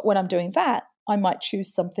sense. But when I'm doing that, I might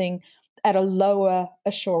choose something at a lower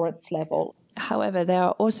assurance level. However, there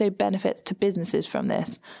are also benefits to businesses from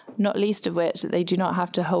this, not least of which that they do not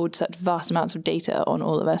have to hold such vast amounts of data on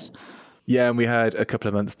all of us. Yeah, and we heard a couple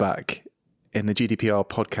of months back in the GDPR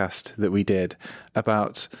podcast that we did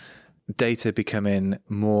about data becoming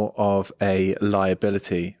more of a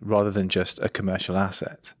liability rather than just a commercial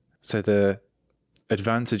asset. So the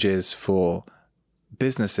advantages for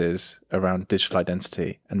businesses around digital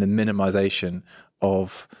identity and the minimization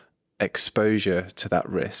of exposure to that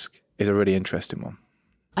risk is a really interesting one.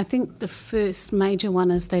 I think the first major one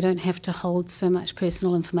is they don't have to hold so much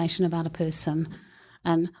personal information about a person.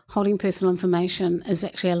 And holding personal information is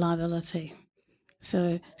actually a liability.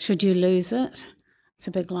 So should you lose it, it's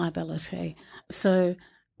a big liability. So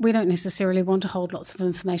we don't necessarily want to hold lots of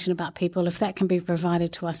information about people. If that can be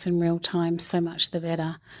provided to us in real time, so much the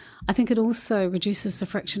better. I think it also reduces the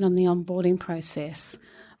friction on the onboarding process,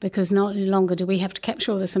 because no longer do we have to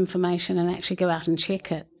capture all this information and actually go out and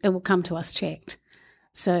check it. It will come to us checked.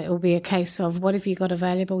 So it will be a case of, what have you got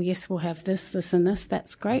available? Yes, we'll have this, this and this.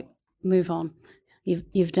 That's great. Move on.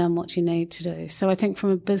 You've done what you need to do. So I think from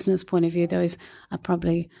a business point of view, those are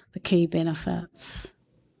probably the key benefits.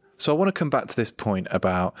 So I want to come back to this point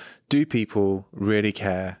about, do people really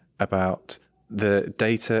care about the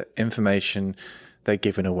data information they're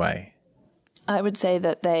giving away? I would say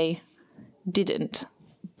that they didn't,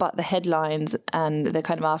 but the headlines and the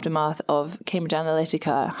kind of aftermath of Cambridge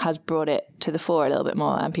Analytica has brought it to the fore a little bit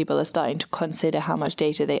more, and people are starting to consider how much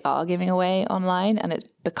data they are giving away online, and it's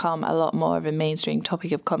become a lot more of a mainstream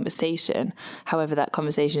topic of conversation. However, that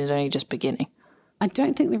conversation is only just beginning. I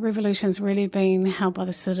don't think the revolution's really been held by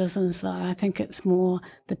the citizens, though. I think it's more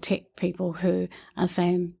the tech people who are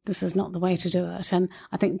saying this is not the way to do it. And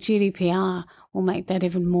I think GDPR will make that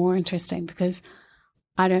even more interesting, because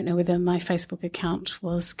I don't know whether my Facebook account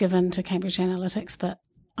was given to Cambridge Analytica, but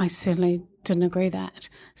I certainly didn't agree that.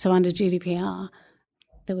 So under GDPR,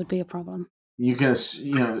 there would be a problem. You can,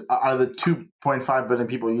 out of the 2.5 billion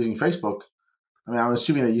people using Facebook, I mean, I'm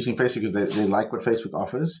assuming they're using Facebook because they like what Facebook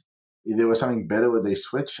offers. If there was something better, would they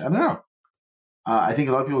switch? I don't know. I think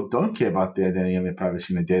a lot of people don't care about their identity and their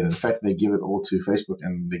privacy and their data. The fact that they give it all to Facebook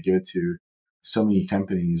and they give it to so many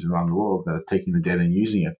companies around the world that are taking the data and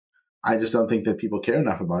using it, I just don't think that people care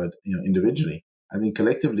enough about it, individually. I think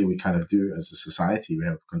collectively we kind of do as a society. We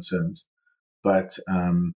have concerns, but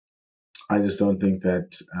I just don't think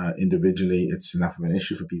that individually it's enough of an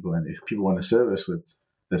issue for people. And if people want a service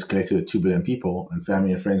that's connected to 2 billion people and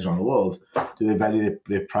family and friends around the world, do they value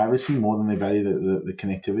their privacy more than they value the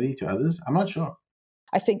connectivity to others? I'm not sure.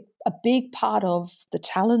 I think a big part of the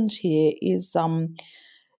challenge here is,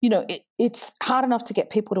 it's hard enough to get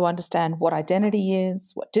people to understand what identity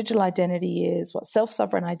is, what digital identity is, what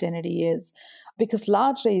self-sovereign identity is, because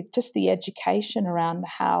largely just the education around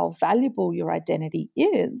how valuable your identity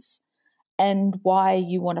is and why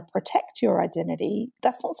you want to protect your identity,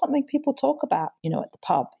 that's not something people talk about, at the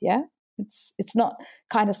pub, yeah? It's not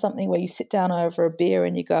kind of something where you sit down over a beer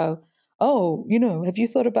and you go, oh, have you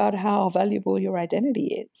thought about how valuable your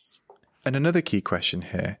identity is? And another key question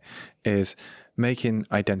here is making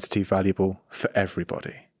identity valuable for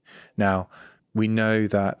everybody. Now, we know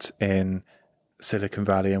that in Silicon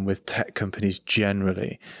Valley and with tech companies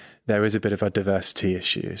generally, there is a bit of a diversity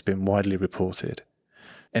issue. It's been widely reported.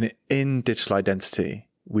 And in digital identity,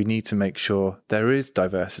 we need to make sure there is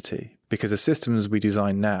diversity, because the systems we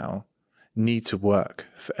design now need to work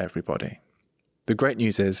for everybody. The great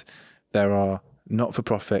news is there are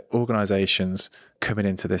not-for-profit organisations coming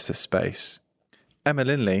into this space. Emma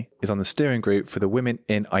Linley is on the steering group for the Women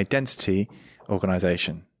in Identity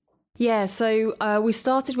organisation. Yeah, so we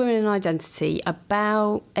started Women in Identity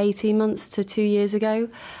about 18 months to 2 years ago.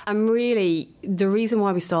 And really, the reason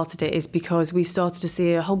why we started it is because we started to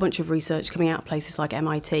see a whole bunch of research coming out of places like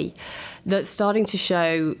MIT that's starting to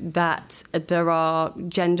show that there are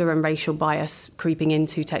gender and racial bias creeping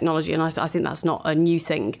into technology. And I think that's not a new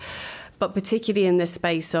thing, but particularly in this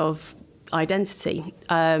space of identity.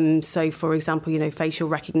 So, for example, facial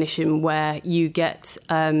recognition, where you get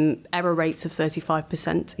error rates of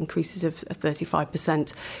 35%, increases of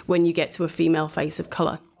 35% when you get to a female face of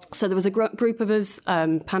colour. So there was a group of us,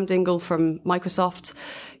 Pam Dingle from Microsoft,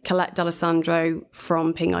 Colette D'Alessandro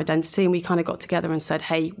from Ping Identity, and we kind of got together and said,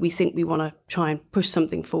 hey, we think we want to try and push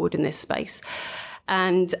something forward in this space.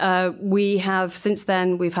 And we have, since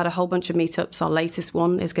then, we've had a whole bunch of meetups. Our latest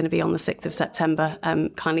one is going to be on the 6th of September,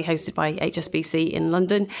 kindly hosted by HSBC in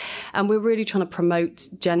London. And we're really trying to promote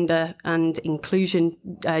gender and inclusion,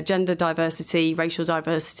 gender diversity, racial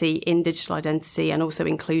diversity in digital identity, and also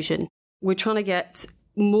inclusion. We're trying to get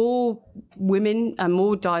more women, a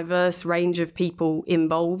more diverse range of people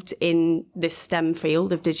involved in this STEM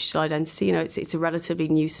field of digital identity. You know, it's a relatively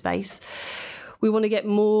new space. We want to get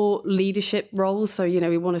more leadership roles. So, you know,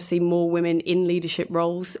 we want to see more women in leadership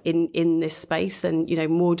roles in this space, and, you know,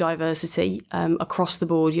 more diversity across the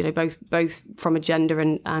board, you know, both from a gender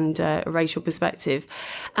and a racial perspective.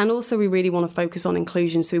 And also we really want to focus on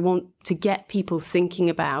inclusion. So we want to get people thinking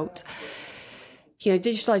about, you know,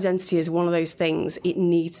 digital identity is one of those things, it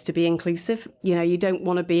needs to be inclusive. You know, you don't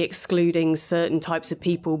want to be excluding certain types of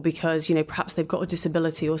people because, you know, perhaps they've got a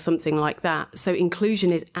disability or something like that. So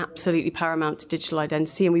inclusion is absolutely paramount to digital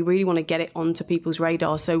identity, and we really want to get it onto people's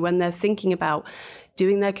radar. So when they're thinking about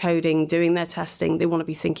doing their coding, doing their testing, they want to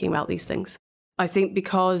be thinking about these things. I think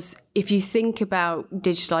because if you think about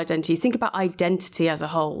digital identity, think about identity as a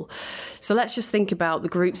whole. So let's just think about the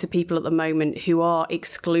groups of people at the moment who are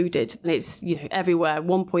excluded. And it's, you know, everywhere,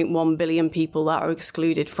 1.1 billion people that are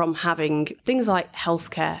excluded from having things like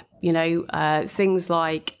healthcare, you know, things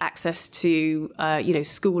like access to, you know,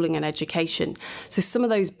 schooling and education. So some of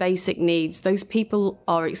those basic needs, those people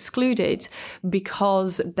are excluded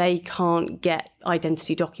because they can't get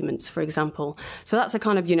identity documents, for example. So that's a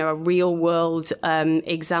kind of, you know, a real world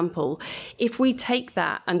example. If we take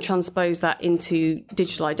that and transpose that into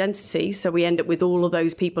digital identity, so we end up with all of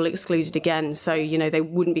those people excluded again. So, you know, they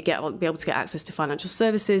wouldn't be able to get access to financial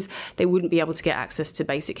services. They wouldn't be able to get access to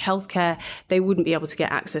basic healthcare. They wouldn't be able to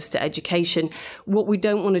get access to education. What we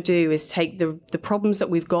don't want to do is take the problems that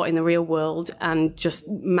we've got in the real world and just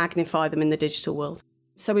magnify them in the digital world.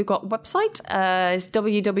 So we've got a website, it's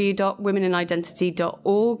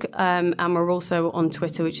www.womeninidentity.org, and we're also on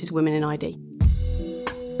Twitter, which is Women in ID.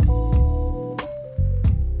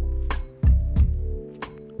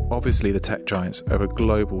 Obviously, the tech giants are a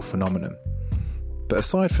global phenomenon. But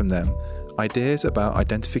aside from them, ideas about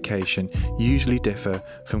identification usually differ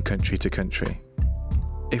from country to country.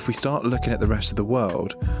 If we start looking at the rest of the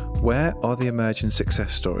world, where are the emerging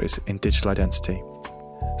success stories in digital identity?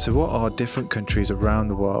 So what are different countries around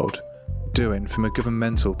the world doing from a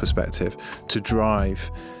governmental perspective to drive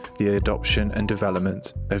the adoption and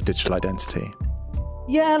development of digital identity?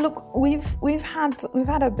 Yeah, look, we've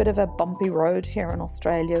had a bit of a bumpy road here in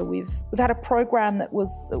Australia. We've had a program that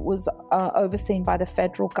was overseen by the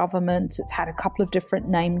federal government. It's had a couple of different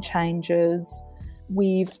name changes.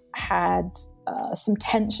 We've had some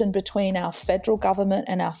tension between our federal government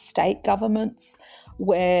and our state governments,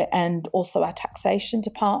 and also our taxation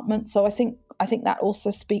department. So I think that also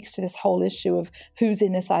speaks to this whole issue of who's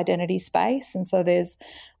in this identity space. And so there's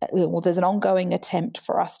an ongoing attempt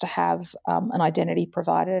for us to have an identity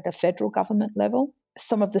provided at a federal government level.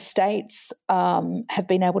 Some of the states have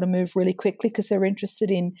been able to move really quickly because they're interested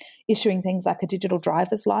in issuing things like a digital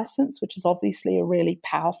driver's license, which is obviously a really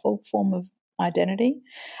powerful form of identity.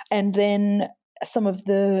 And then some of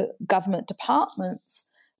the government departments,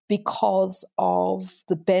 because of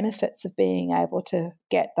the benefits of being able to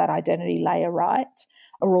get that identity layer right,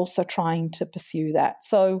 are also trying to pursue that.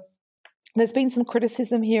 So there's been some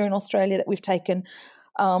criticism here in Australia that we've taken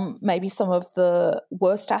maybe some of the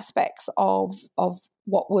worst aspects of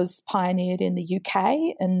what was pioneered in the UK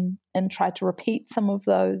and tried to repeat some of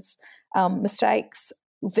those mistakes.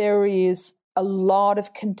 There is a lot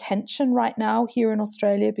of contention right now here in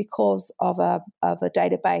Australia because of a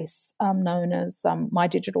database known as My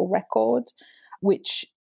Digital Record, which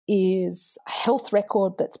is a health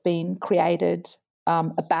record that's been created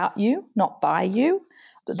about you, not by you,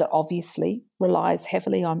 but that obviously relies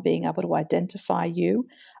heavily on being able to identify you.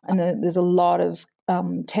 And there's a lot of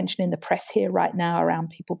tension in the press here right now around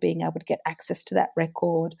people being able to get access to that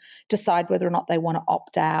record, decide whether or not they want to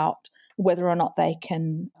opt out, whether or not they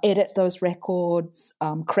can edit those records,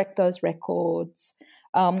 correct those records.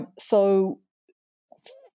 So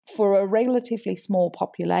for a relatively small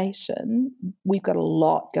population, we've got a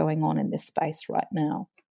lot going on in this space right now.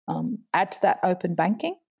 Add to that open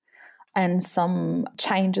banking and some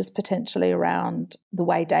changes potentially around the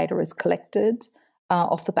way data is collected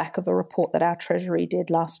off the back of a report that our Treasury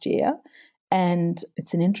did last year. And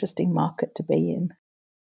it's an interesting market to be in.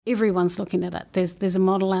 Everyone's looking at it. There's a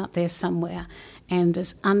model out there somewhere, and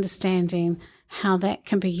it's understanding how that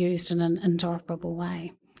can be used in an interoperable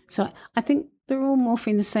way. So I think they're all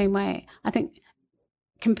morphing the same way. I think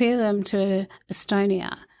compare them to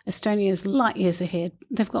Estonia. Estonia is light years ahead.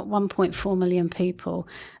 They've got 1.4 million people.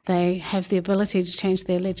 They have the ability to change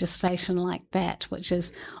their legislation like that, which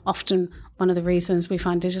is often one of the reasons we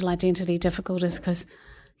find digital identity difficult, is because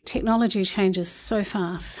technology changes so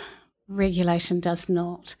fast. Regulation does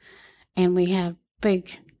not. And we have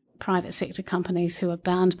big private sector companies who are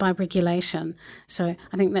bound by regulation. So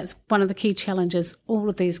I think that's one of the key challenges all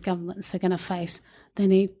of these governments are going to face. They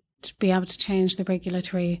need to be able to change the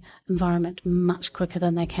regulatory environment much quicker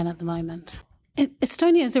than they can at the moment.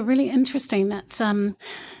 Estonia is a really interesting,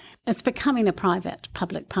 it's becoming a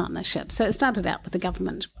private-public partnership. So it started out with the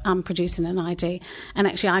government producing an ID, and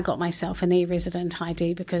actually I got myself an e-resident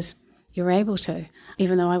ID because you're able to.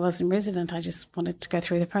 Even though I wasn't resident, I just wanted to go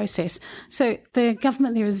through the process. So the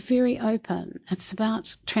government there is very open. It's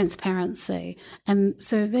about transparency. And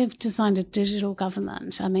so they've designed a digital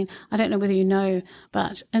government. I mean, I don't know whether you know,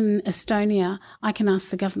 but in Estonia, I can ask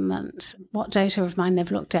the government what data of mine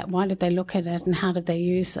they've looked at, why did they look at it, and how did they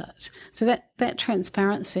use it. So that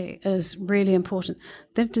transparency is really important.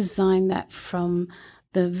 They've designed that from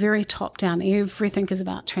the very top down. Everything is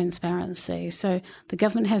about transparency. So the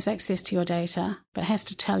government has access to your data, but has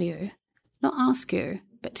to tell you, not ask you,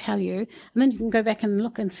 but tell you. And then you can go back and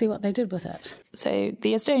look and see what they did with it. So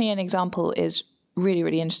the Estonian example is really,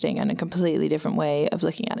 really interesting and a completely different way of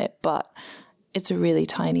looking at it. But it's a really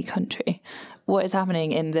tiny country. What is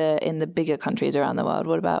happening in the bigger countries around the world?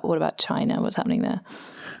 What about China? What's happening there?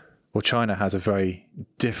 Well, China has a very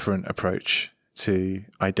different approach to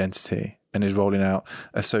identity and is rolling out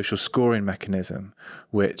a social scoring mechanism,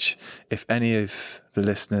 which, if any of the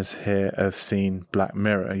listeners here have seen Black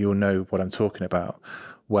Mirror, you'll know what I'm talking about,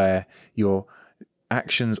 where your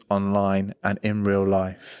actions online and in real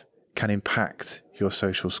life can impact your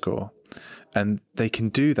social score. And they can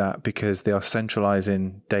do that because they are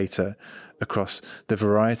centralizing data across the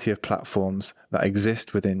variety of platforms that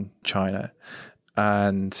exist within China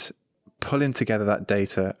and pulling together that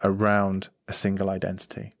data around a single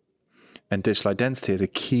identity. And digital identity is a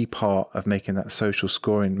key part of making that social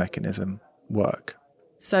scoring mechanism work.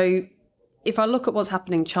 So if I look at what's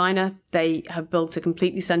happening in China, they have built a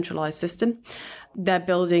completely centralized system. They're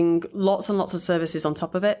building lots and lots of services on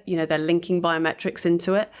top of it. You know, they're linking biometrics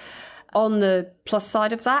into it. On the plus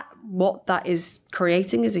side of that, what that is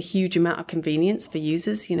creating is a huge amount of convenience for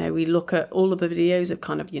users. You know, we look at all of the videos of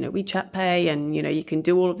kind of, you know, WeChat Pay and, you know, you can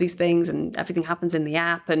do all of these things and everything happens in the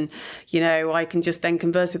app and, you know, I can just then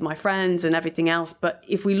converse with my friends and everything else. But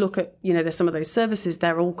if we look at, you know, there's some of those services,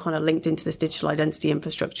 they're all kind of linked into this digital identity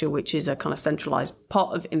infrastructure, which is a kind of centralized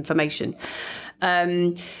pot of information.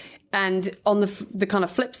 And on the kind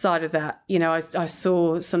of flip side of that, you know, I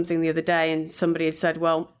saw something the other day and somebody had said,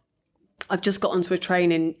 well, I've just got onto a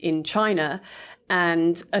train in China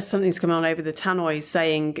and something's come on over the tannoy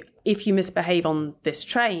saying, if you misbehave on this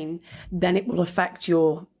train, then it will affect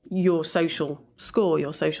your social score,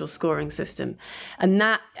 your social scoring system. And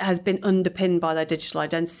that has been underpinned by their digital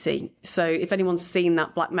identity. So if anyone's seen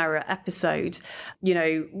that Black Mirror episode, you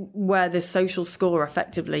know, where the social score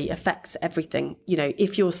effectively affects everything, you know,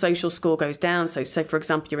 if your social score goes down, so for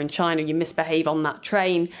example, you're in China, you misbehave on that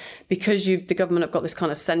train, because the government have got this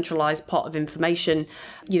kind of centralized pot of information,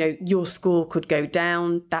 you know, your score could go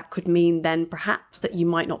down. That could mean then perhaps that you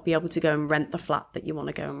might not be able to go and rent the flat that you want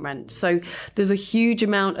to go and rent. So there's a huge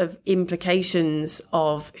amount of implications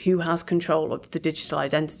of who has control of the digital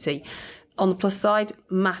identity. On the plus side,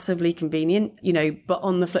 massively convenient, you know, but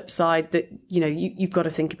on the flip side that, you know, you've got to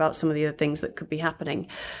think about some of the other things that could be happening.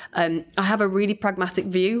 I have a really pragmatic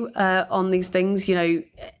view on these things. You know,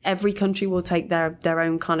 every country will take their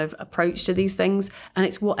own kind of approach to these things, and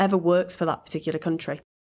it's whatever works for that particular country.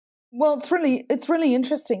 Well, it's really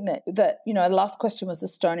interesting that you know, the last question was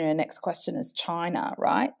Estonia, and next question is China,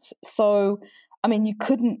 right? So, I mean, you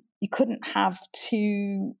couldn't have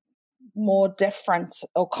two more different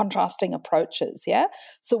or contrasting approaches, yeah?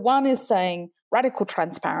 So one is saying radical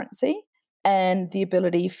transparency and the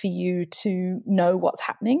ability for you to know what's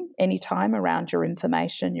happening anytime around your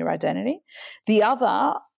information, your identity. The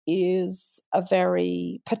other is a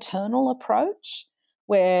very paternal approach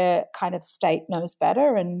where kind of the state knows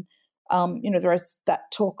better, and you know, there is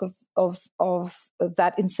that talk of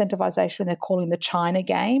that incentivization they're calling the China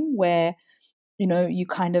game, where, you know, you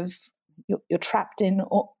kind of you're trapped in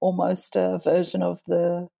almost a version of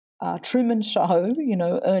the Truman Show, you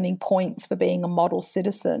know, earning points for being a model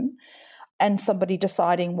citizen, and somebody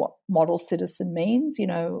deciding what model citizen means, you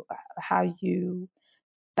know, how you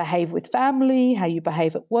behave with family, how you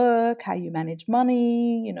behave at work, how you manage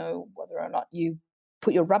money, you know, whether or not you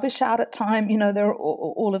put your rubbish out at time, you know, there are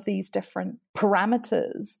all of these different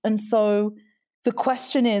parameters. And so the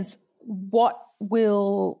question is, what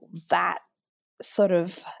will that sort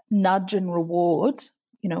of nudge and reward,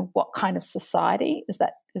 what kind of society is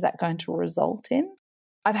that going to result in?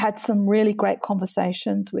 I've had some really great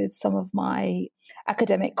conversations with some of my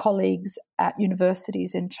academic colleagues at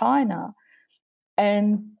universities in China,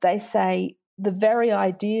 and they say the very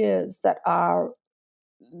ideas that are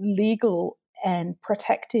legal and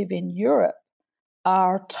protective in Europe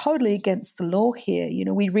are totally against the law here.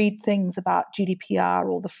 We read things about GDPR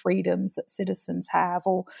or the freedoms that citizens have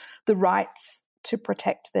or the rights to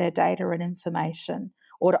protect their data and information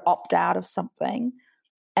or to opt out of something.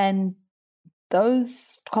 And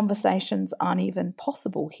those conversations aren't even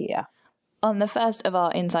possible here. On the first of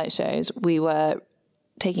our Insight shows, we were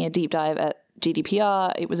taking a deep dive at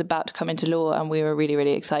GDPR. It was about to come into law and we were really,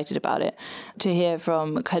 really excited about it. To hear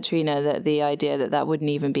from Katrina that the idea that wouldn't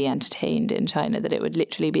even be entertained in China, that it would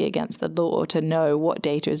literally be against the law to know what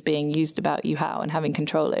data is being used about you how and having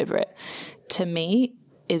control over it, to me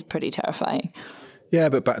is pretty terrifying. Yeah,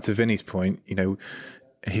 but back to Vinny's point,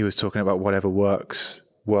 he was talking about whatever works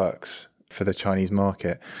for the Chinese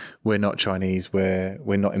market. We're not Chinese, we're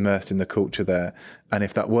not immersed in the culture there. And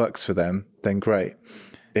if that works for them, then great.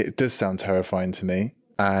 It does sound terrifying to me,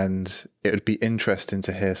 and it would be interesting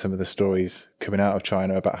to hear some of the stories coming out of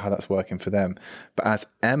China about how that's working for them. But as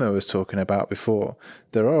Emma was talking about before,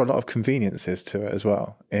 there are a lot of conveniences to it as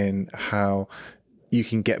well in how you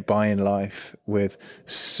can get by in life with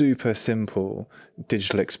super simple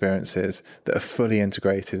digital experiences that are fully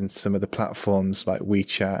integrated into some of the platforms like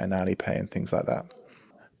WeChat and Alipay and things like that.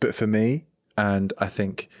 But for me, and I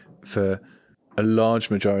think for a large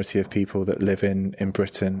majority of people that live in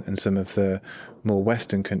Britain and some of the more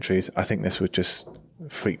Western countries, I think this would just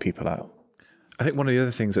freak people out. I think one of the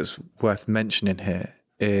other things that's worth mentioning here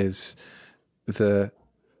is the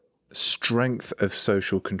strength of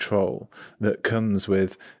social control that comes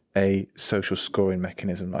with a social scoring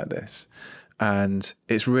mechanism like this. And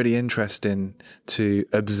it's really interesting to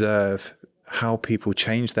observe how people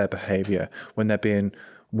change their behaviour when they're being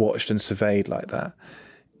watched and surveyed like that.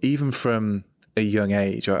 Even from a young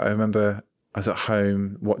age, I remember I was at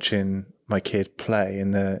home watching my kid play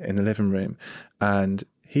in the living room, and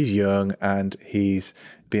he's young and he's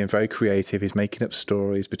being very creative. He's making up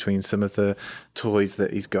stories between some of the toys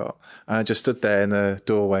that he's got. And I just stood there in the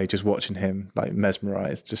doorway just watching him, like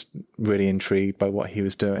mesmerised, just really intrigued by what he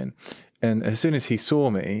was doing. And as soon as he saw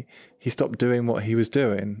me, he stopped doing what he was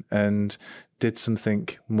doing and did something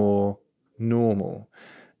more normal.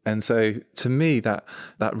 And so to me, that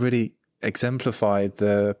really exemplified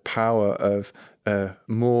the power of a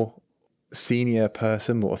more senior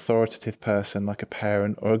person, more authoritative person like a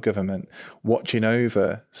parent or a government watching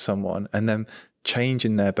over someone and then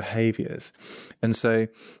changing their behaviours. And so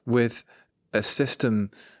with a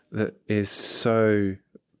system that is so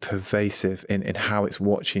pervasive in how it's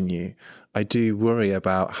watching you, I do worry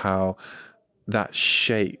about how that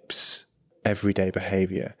shapes everyday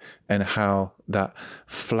behaviour and how that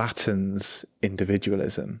flattens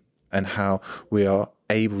individualism and how we are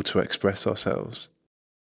able to express ourselves.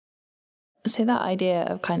 So that idea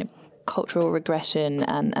of kind of cultural regression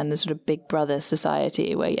and the sort of big brother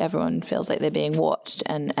society where everyone feels like they're being watched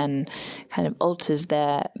and kind of alters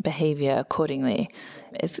their behaviour accordingly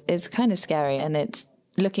is kind of scary, and it's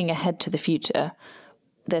looking ahead to the future.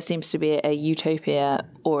 There seems to be a utopia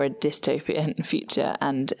or a dystopian future,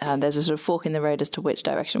 and there's a sort of fork in the road as to which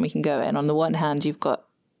direction we can go in. On the one hand, you've got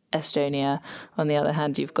Estonia. On the other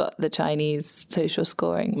hand, you've got the Chinese social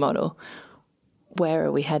scoring model. Where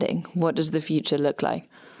are we heading? What does the future look like?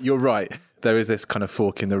 You're right. There is this kind of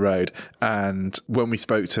fork in the road. And when we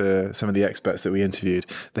spoke to some of the experts that we interviewed,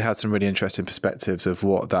 they had some really interesting perspectives of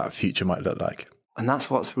what that future might look like. And that's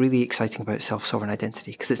what's really exciting about self-sovereign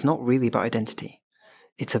identity, because it's not really about identity.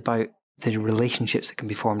 It's about the relationships that can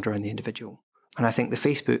be formed around the individual. And I think the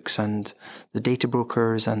Facebooks and the data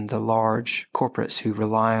brokers and the large corporates who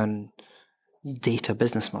rely on data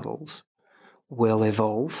business models will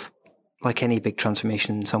evolve. Like any big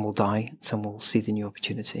transformation, some will die, some will see the new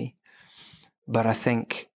opportunity. But I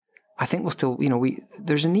think we'll still,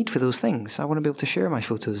 there's a need for those things. I want to be able to share my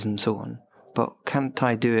photos and so on. But can't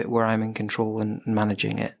I do it where I'm in control and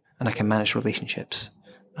managing it, and I can manage relationships,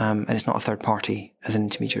 and it's not a third party as an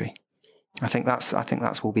intermediary? I think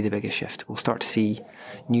that's will be the biggest shift. We'll start to see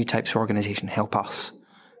new types of organisation help us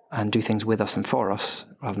and do things with us and for us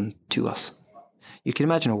rather than to us. You can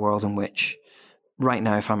imagine a world in which, right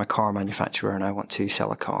now, if I'm a car manufacturer and I want to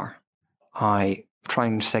sell a car, I try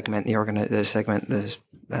and segment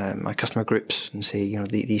my customer groups and say,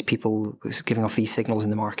 these people giving off these signals in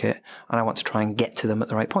the market, and I want to try and get to them at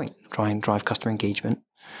the right point, try and drive customer engagement.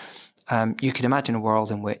 You can imagine a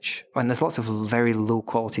world in which, and there's lots of very low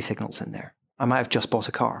quality signals in there. I might have just bought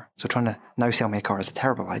a car, so trying to now sell me a car is a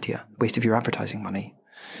terrible idea, waste of your advertising money,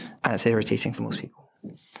 and it's irritating for most people.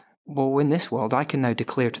 Well, in this world, I can now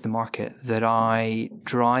declare to the market that I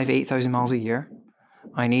drive 8,000 miles a year.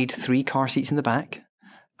 I need 3 car seats in the back.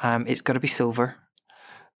 It's got to be silver,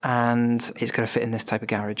 and it's got to fit in this type of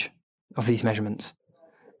garage of these measurements.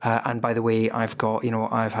 And by the way, I've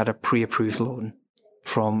had a pre-approved loan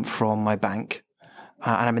from my bank,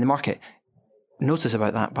 and I'm in the market. Notice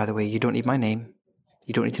about that, by the way, you don't need my name.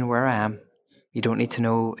 You don't need to know where I am. You don't need to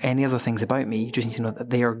know any other things about me. You just need to know that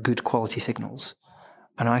they are good quality signals.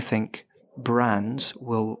 And I think brands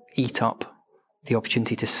will eat up the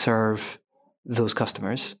opportunity to serve those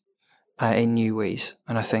customers in new ways.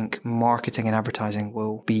 And I think marketing and advertising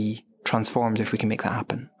will be transformed if we can make that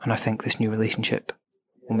happen. And I think this new relationship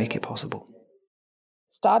will make it possible.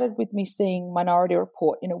 Started with me seeing Minority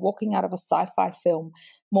Report, walking out of a sci-fi film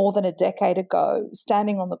more than a decade ago,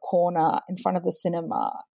 standing on the corner in front of the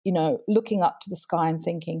cinema, looking up to the sky and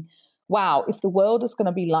thinking, wow, if the world is going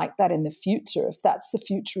to be like that in the future, if that's the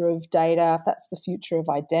future of data, if that's the future of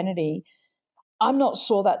identity, I'm not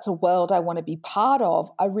sure that's a world I want to be part of.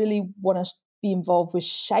 I really want to be involved with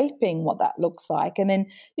shaping what that looks like. And then,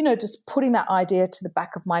 just putting that idea to the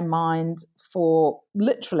back of my mind for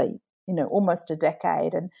literally, almost a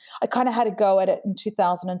decade. And I kind of had a go at it in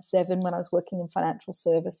 2007 when I was working in financial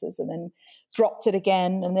services, and then dropped it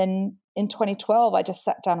again. And then in 2012, I just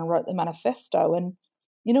sat down and wrote the manifesto. And,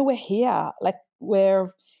 we're here,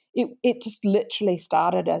 it just literally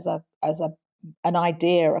started as an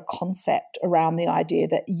idea, a concept around the idea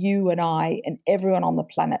that you and I and everyone on the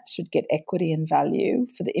planet should get equity and value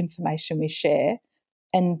for the information we share.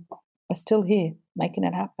 And we're still here making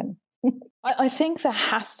it happen. I think there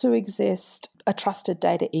has to exist a trusted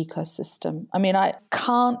data ecosystem. I mean, I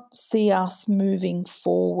can't see us moving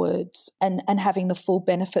forward and having the full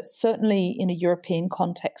benefits, certainly in a European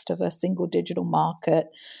context, of a single digital market,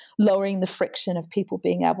 lowering the friction of people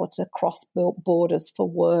being able to cross borders for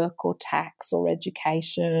work or tax or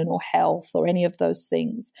education or health or any of those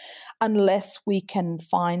things, unless we can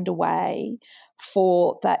find a way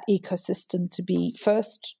for that ecosystem to be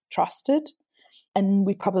first trusted. And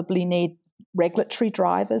we probably need regulatory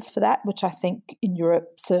drivers for that, which I think in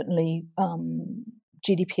Europe certainly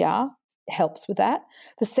GDPR helps with that.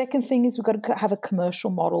 The second thing is we've got to have a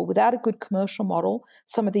commercial model. Without a good commercial model,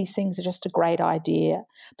 some of these things are just a great idea.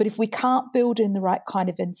 But if we can't build in the right kind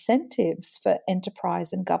of incentives for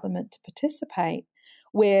enterprise and government to participate,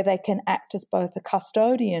 where they can act as both a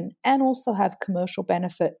custodian and also have commercial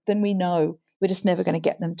benefit, then we know we're just never going to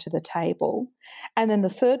get them to the table. And then the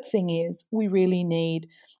third thing is we really need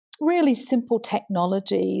really simple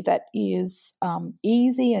technology that is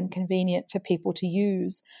easy and convenient for people to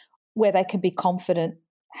use, where they can be confident,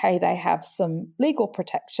 hey, they have some legal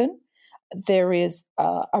protection. There is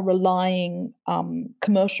a relying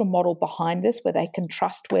commercial model behind this where they can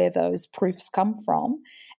trust where those proofs come from.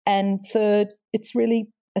 And third, it's really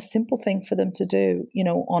a simple thing for them to do,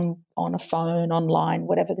 on a phone, online,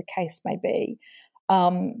 whatever the case may be.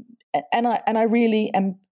 And I really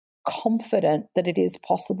am confident that it is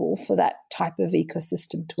possible for that type of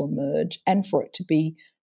ecosystem to emerge and for it to be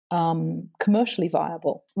commercially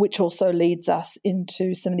viable, which also leads us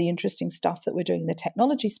into some of the interesting stuff that we're doing in the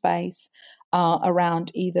technology space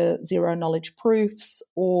around either zero knowledge proofs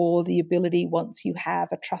or the ability, once you have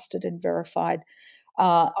a trusted and verified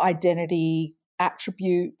identity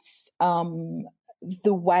attributes,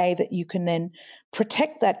 the way that you can then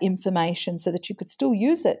protect that information so that you could still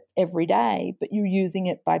use it every day, but you're using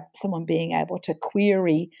it by someone being able to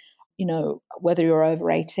query, whether you're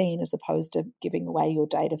over 18 as opposed to giving away your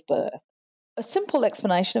date of birth. A simple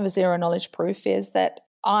explanation of a zero knowledge proof is that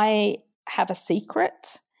I have a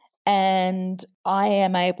secret and I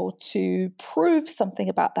am able to prove something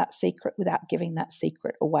about that secret without giving that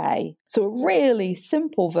secret away. So a really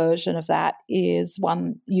simple version of that is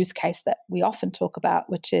one use case that we often talk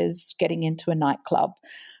about, which is getting into a nightclub.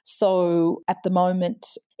 So at the moment,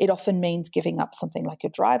 it often means giving up something like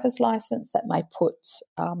your driver's license that may put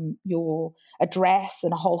your address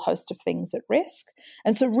and a whole host of things at risk.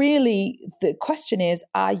 And so really the question is,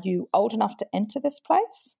 are you old enough to enter this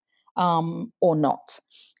place or not?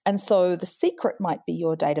 And so the secret might be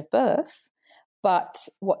your date of birth, but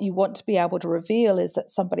what you want to be able to reveal is that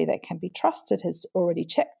somebody that can be trusted has already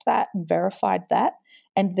checked that and verified that,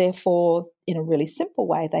 and therefore in a really simple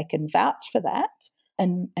way they can vouch for that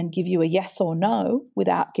and give you a yes or no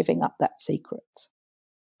without giving up that secret.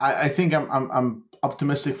 I think I'm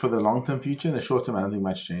optimistic for the long-term future. In the short term, I don't think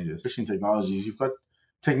much changes. Especially in technologies, you've got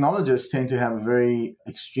technologists tend to have a very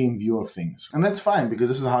extreme view of things. And that's fine because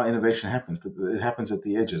this is how innovation happens, but it happens at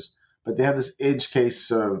the edges. But they have this edge case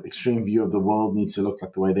sort of extreme view of the world needs to look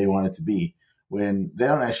like the way they want it to be, when they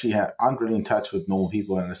don't actually aren't really in touch with normal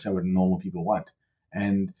people and understand what normal people want.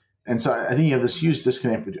 And so I think you have this huge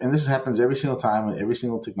disconnect, and this happens every single time in every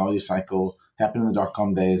single technology cycle. Happened in the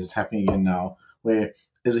dot-com days, it's happening again now, where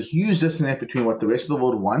there's a huge disconnect between what the rest of the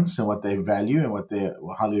world wants and what they value and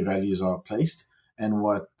how their values are placed, and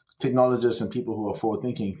what technologists and people who are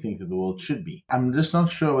forward-thinking think that the world should be. I'm just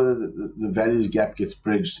not sure whether the values gap gets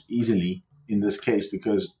bridged easily in this case,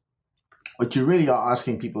 because what you really are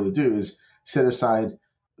asking people to do is set aside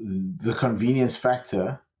the convenience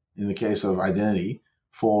factor, in the case of identity,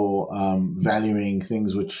 for valuing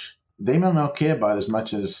things which they might not care about as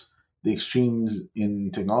much as the extremes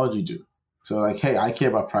in technology do. So like, hey, I care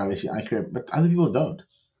about privacy, but other people don't.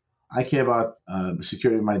 I care about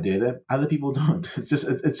security of my data. Other people don't. It's just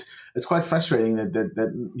it's quite frustrating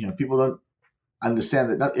that people don't understand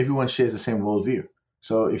that not everyone shares the same worldview.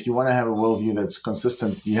 So if you want to have a worldview that's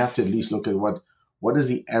consistent, you have to at least look at what does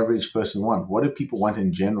the average person want? What do people want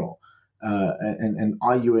in general? And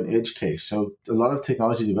are you an edge case? So a lot of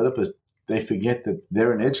technology developers, they forget that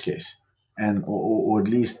they're an edge case, and or at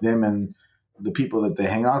least them and the people that they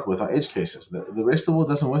hang out with are edge cases. The rest of the world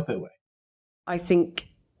doesn't work that way. I think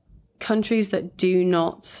countries that do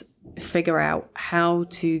not figure out how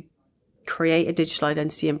to create a digital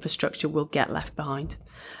identity infrastructure will get left behind.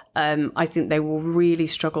 I think they will really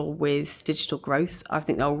struggle with digital growth. I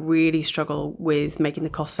think they'll really struggle with making the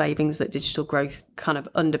cost savings that digital growth kind of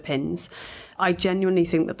underpins. I genuinely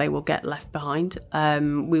think that they will get left behind.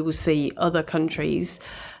 We will see other countries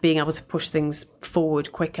being able to push things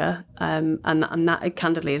forward quicker. And that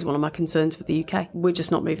candidly is one of my concerns for the UK. We're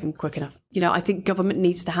just not moving quick enough. I think government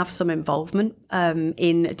needs to have some involvement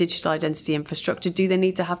in digital identity infrastructure. Do they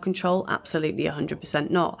need to have control? Absolutely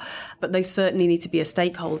 100% not. But they certainly need to be a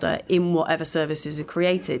stakeholder in whatever services are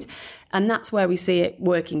created. And that's where we see it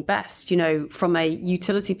working best, from a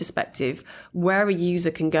utility perspective, where a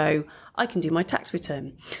user can go, I can do my tax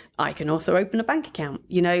return. I can also open a bank account,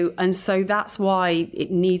 and so that's why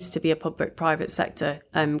it needs to be a public-private sector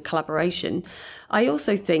collaboration. I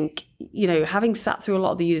also think, having sat through a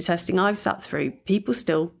lot of the user testing I've sat through, people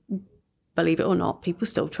still, believe it or not, people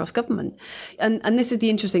still trust government. And this is the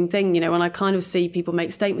interesting thing, when I kind of see people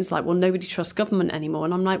make statements like, well, nobody trusts government anymore.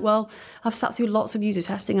 And I'm like, well, I've sat through lots of user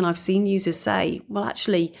testing and I've seen users say, well,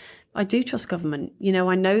 actually, I do trust government.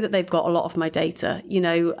 I know that they've got a lot of my data,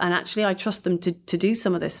 and actually I trust them to do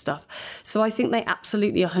some of this stuff. So I think they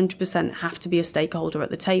absolutely 100% have to be a stakeholder at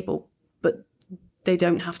the table, but they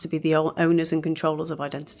don't have to be the owners and controllers of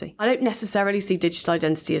identity. I don't necessarily see digital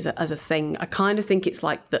identity as a thing. I kind of think it's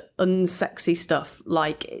like the unsexy stuff.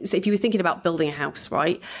 Like, so if you were thinking about building a house,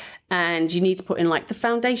 right? And you need to put in like the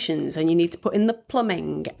foundations and you need to put in the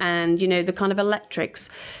plumbing and, the kind of electrics.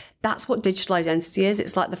 That's what digital identity is.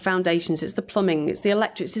 It's like the foundations, it's the plumbing, it's the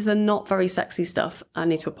electrics. It's the not very sexy stuff. I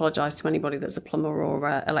need to apologise to anybody that's a plumber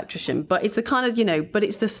or electrician, but it's the kind of, but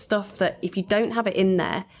it's the stuff that if you don't have it in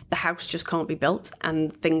there, the house just can't be built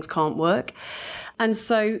and things can't work. And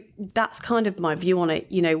so that's kind of my view on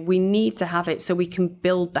it. We need to have it so we can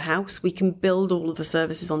build the house. We can build all of the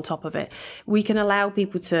services on top of it. We can allow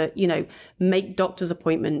people to, make doctor's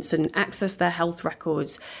appointments and access their health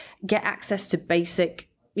records, get access to basic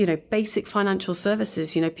financial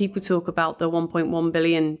services. People talk about the 1.1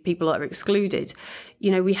 billion people that are excluded.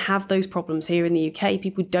 We have those problems here in the UK.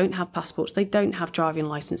 People don't have passports. They don't have driving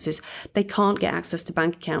licenses. They can't get access to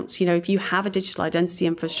bank accounts. If you have a digital identity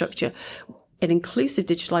infrastructure, an inclusive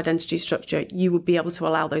digital identity structure, you would be able to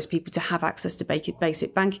allow those people to have access to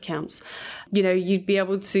basic bank accounts. You'd be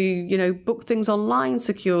able to, book things online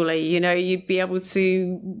securely. You'd be able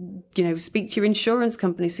to, speak to your insurance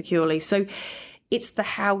company securely. So it's the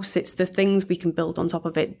house, it's the things we can build on top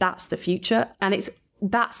of it. That's the future. And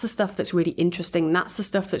that's the stuff that's really interesting. That's the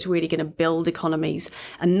stuff that's really going to build economies.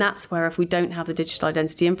 And that's where if we don't have the digital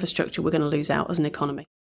identity infrastructure, we're going to lose out as an economy.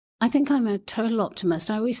 I think I'm a total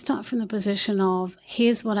optimist. I always start from the position of,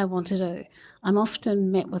 here's what I want to do. I'm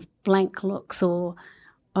often met with blank looks or,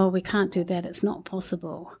 oh, we can't do that, it's not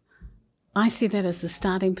possible. I see that as the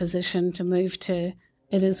starting position to move to,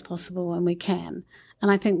 it is possible and we can.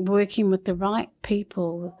 And I think working with the right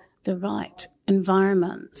people, the right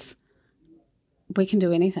environments, we can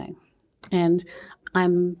do anything. And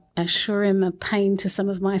I'm sure I'm a pain to some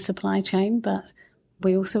of my supply chain, but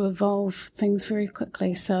we also evolve things very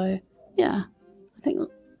quickly. So, yeah, I think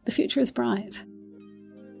the future is bright.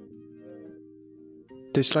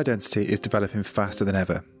 Digital identity is developing faster than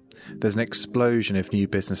ever. There's an explosion of new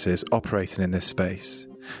businesses operating in this space.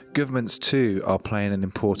 Governments too are playing an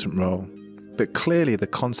important role. But clearly the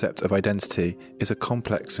concept of identity is a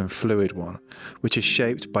complex and fluid one, which is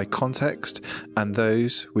shaped by context and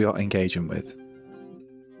those we are engaging with.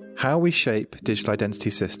 How we shape digital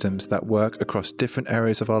identity systems that work across different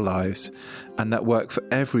areas of our lives and that work for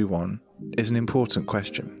everyone is an important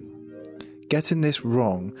question. Getting this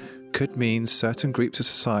wrong could mean certain groups of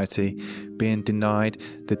society being denied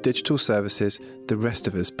the digital services the rest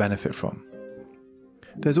of us benefit from.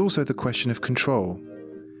 There's also the question of control.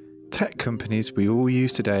 Tech companies we all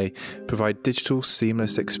use today provide digital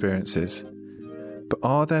seamless experiences. But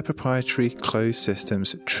are their proprietary closed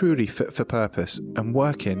systems truly fit for purpose and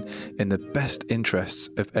working in the best interests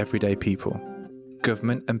of everyday people?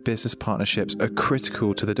 Government and business partnerships are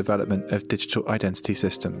critical to the development of digital identity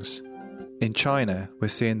systems. In China, we're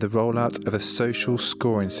seeing the rollout of a social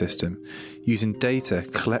scoring system using data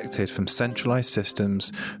collected from centralized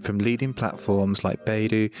systems from leading platforms like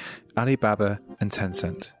Baidu, Alibaba, and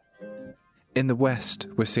Tencent. In the West,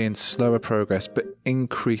 we're seeing slower progress but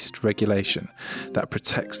increased regulation that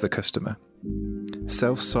protects the customer.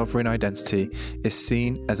 Self-sovereign identity is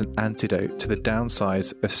seen as an antidote to the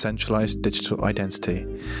downsides of centralized digital identity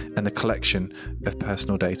and the collection of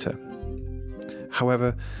personal data.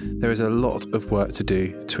 However, there is a lot of work to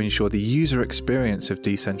do to ensure the user experience of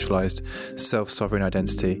decentralized self-sovereign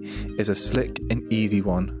identity is a slick and easy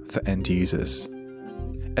one for end users.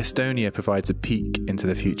 Estonia provides a peek into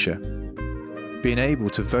the future. Being able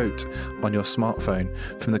to vote on your smartphone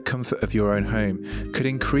from the comfort of your own home could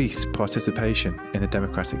increase participation in the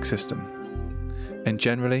democratic system. And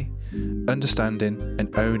generally, understanding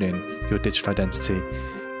and owning your digital identity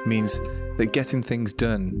means that getting things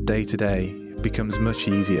done day to day becomes much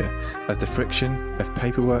easier as the friction of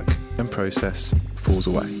paperwork and process falls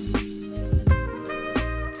away.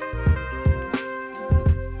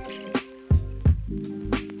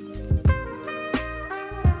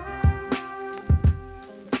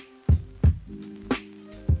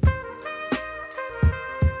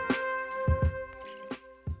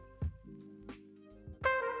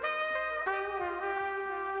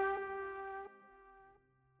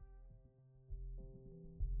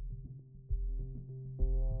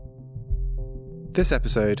 This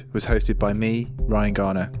episode was hosted by me, Ryan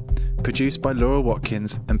Garner, produced by Laura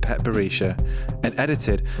Watkins and Pet Barisha, and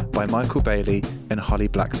edited by Michael Bailey and Holly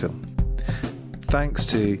Blacksil. Thanks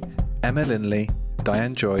to Emma Linley,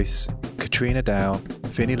 Diane Joyce, Katrina Dow,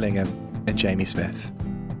 Vinnie Lingham, and Jamie Smith.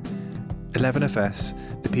 11FS,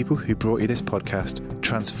 the people who brought you this podcast,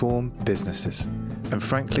 transform businesses and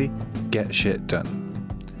frankly, get shit done.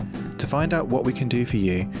 To find out what we can do for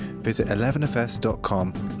you, visit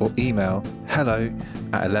 11fs.com or email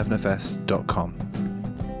hello@11fs.com.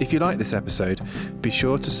 If you like this episode, be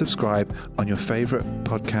sure to subscribe on your favourite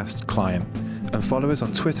podcast client and follow us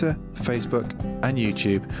on Twitter, Facebook and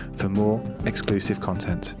YouTube for more exclusive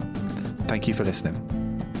content. Thank you for listening.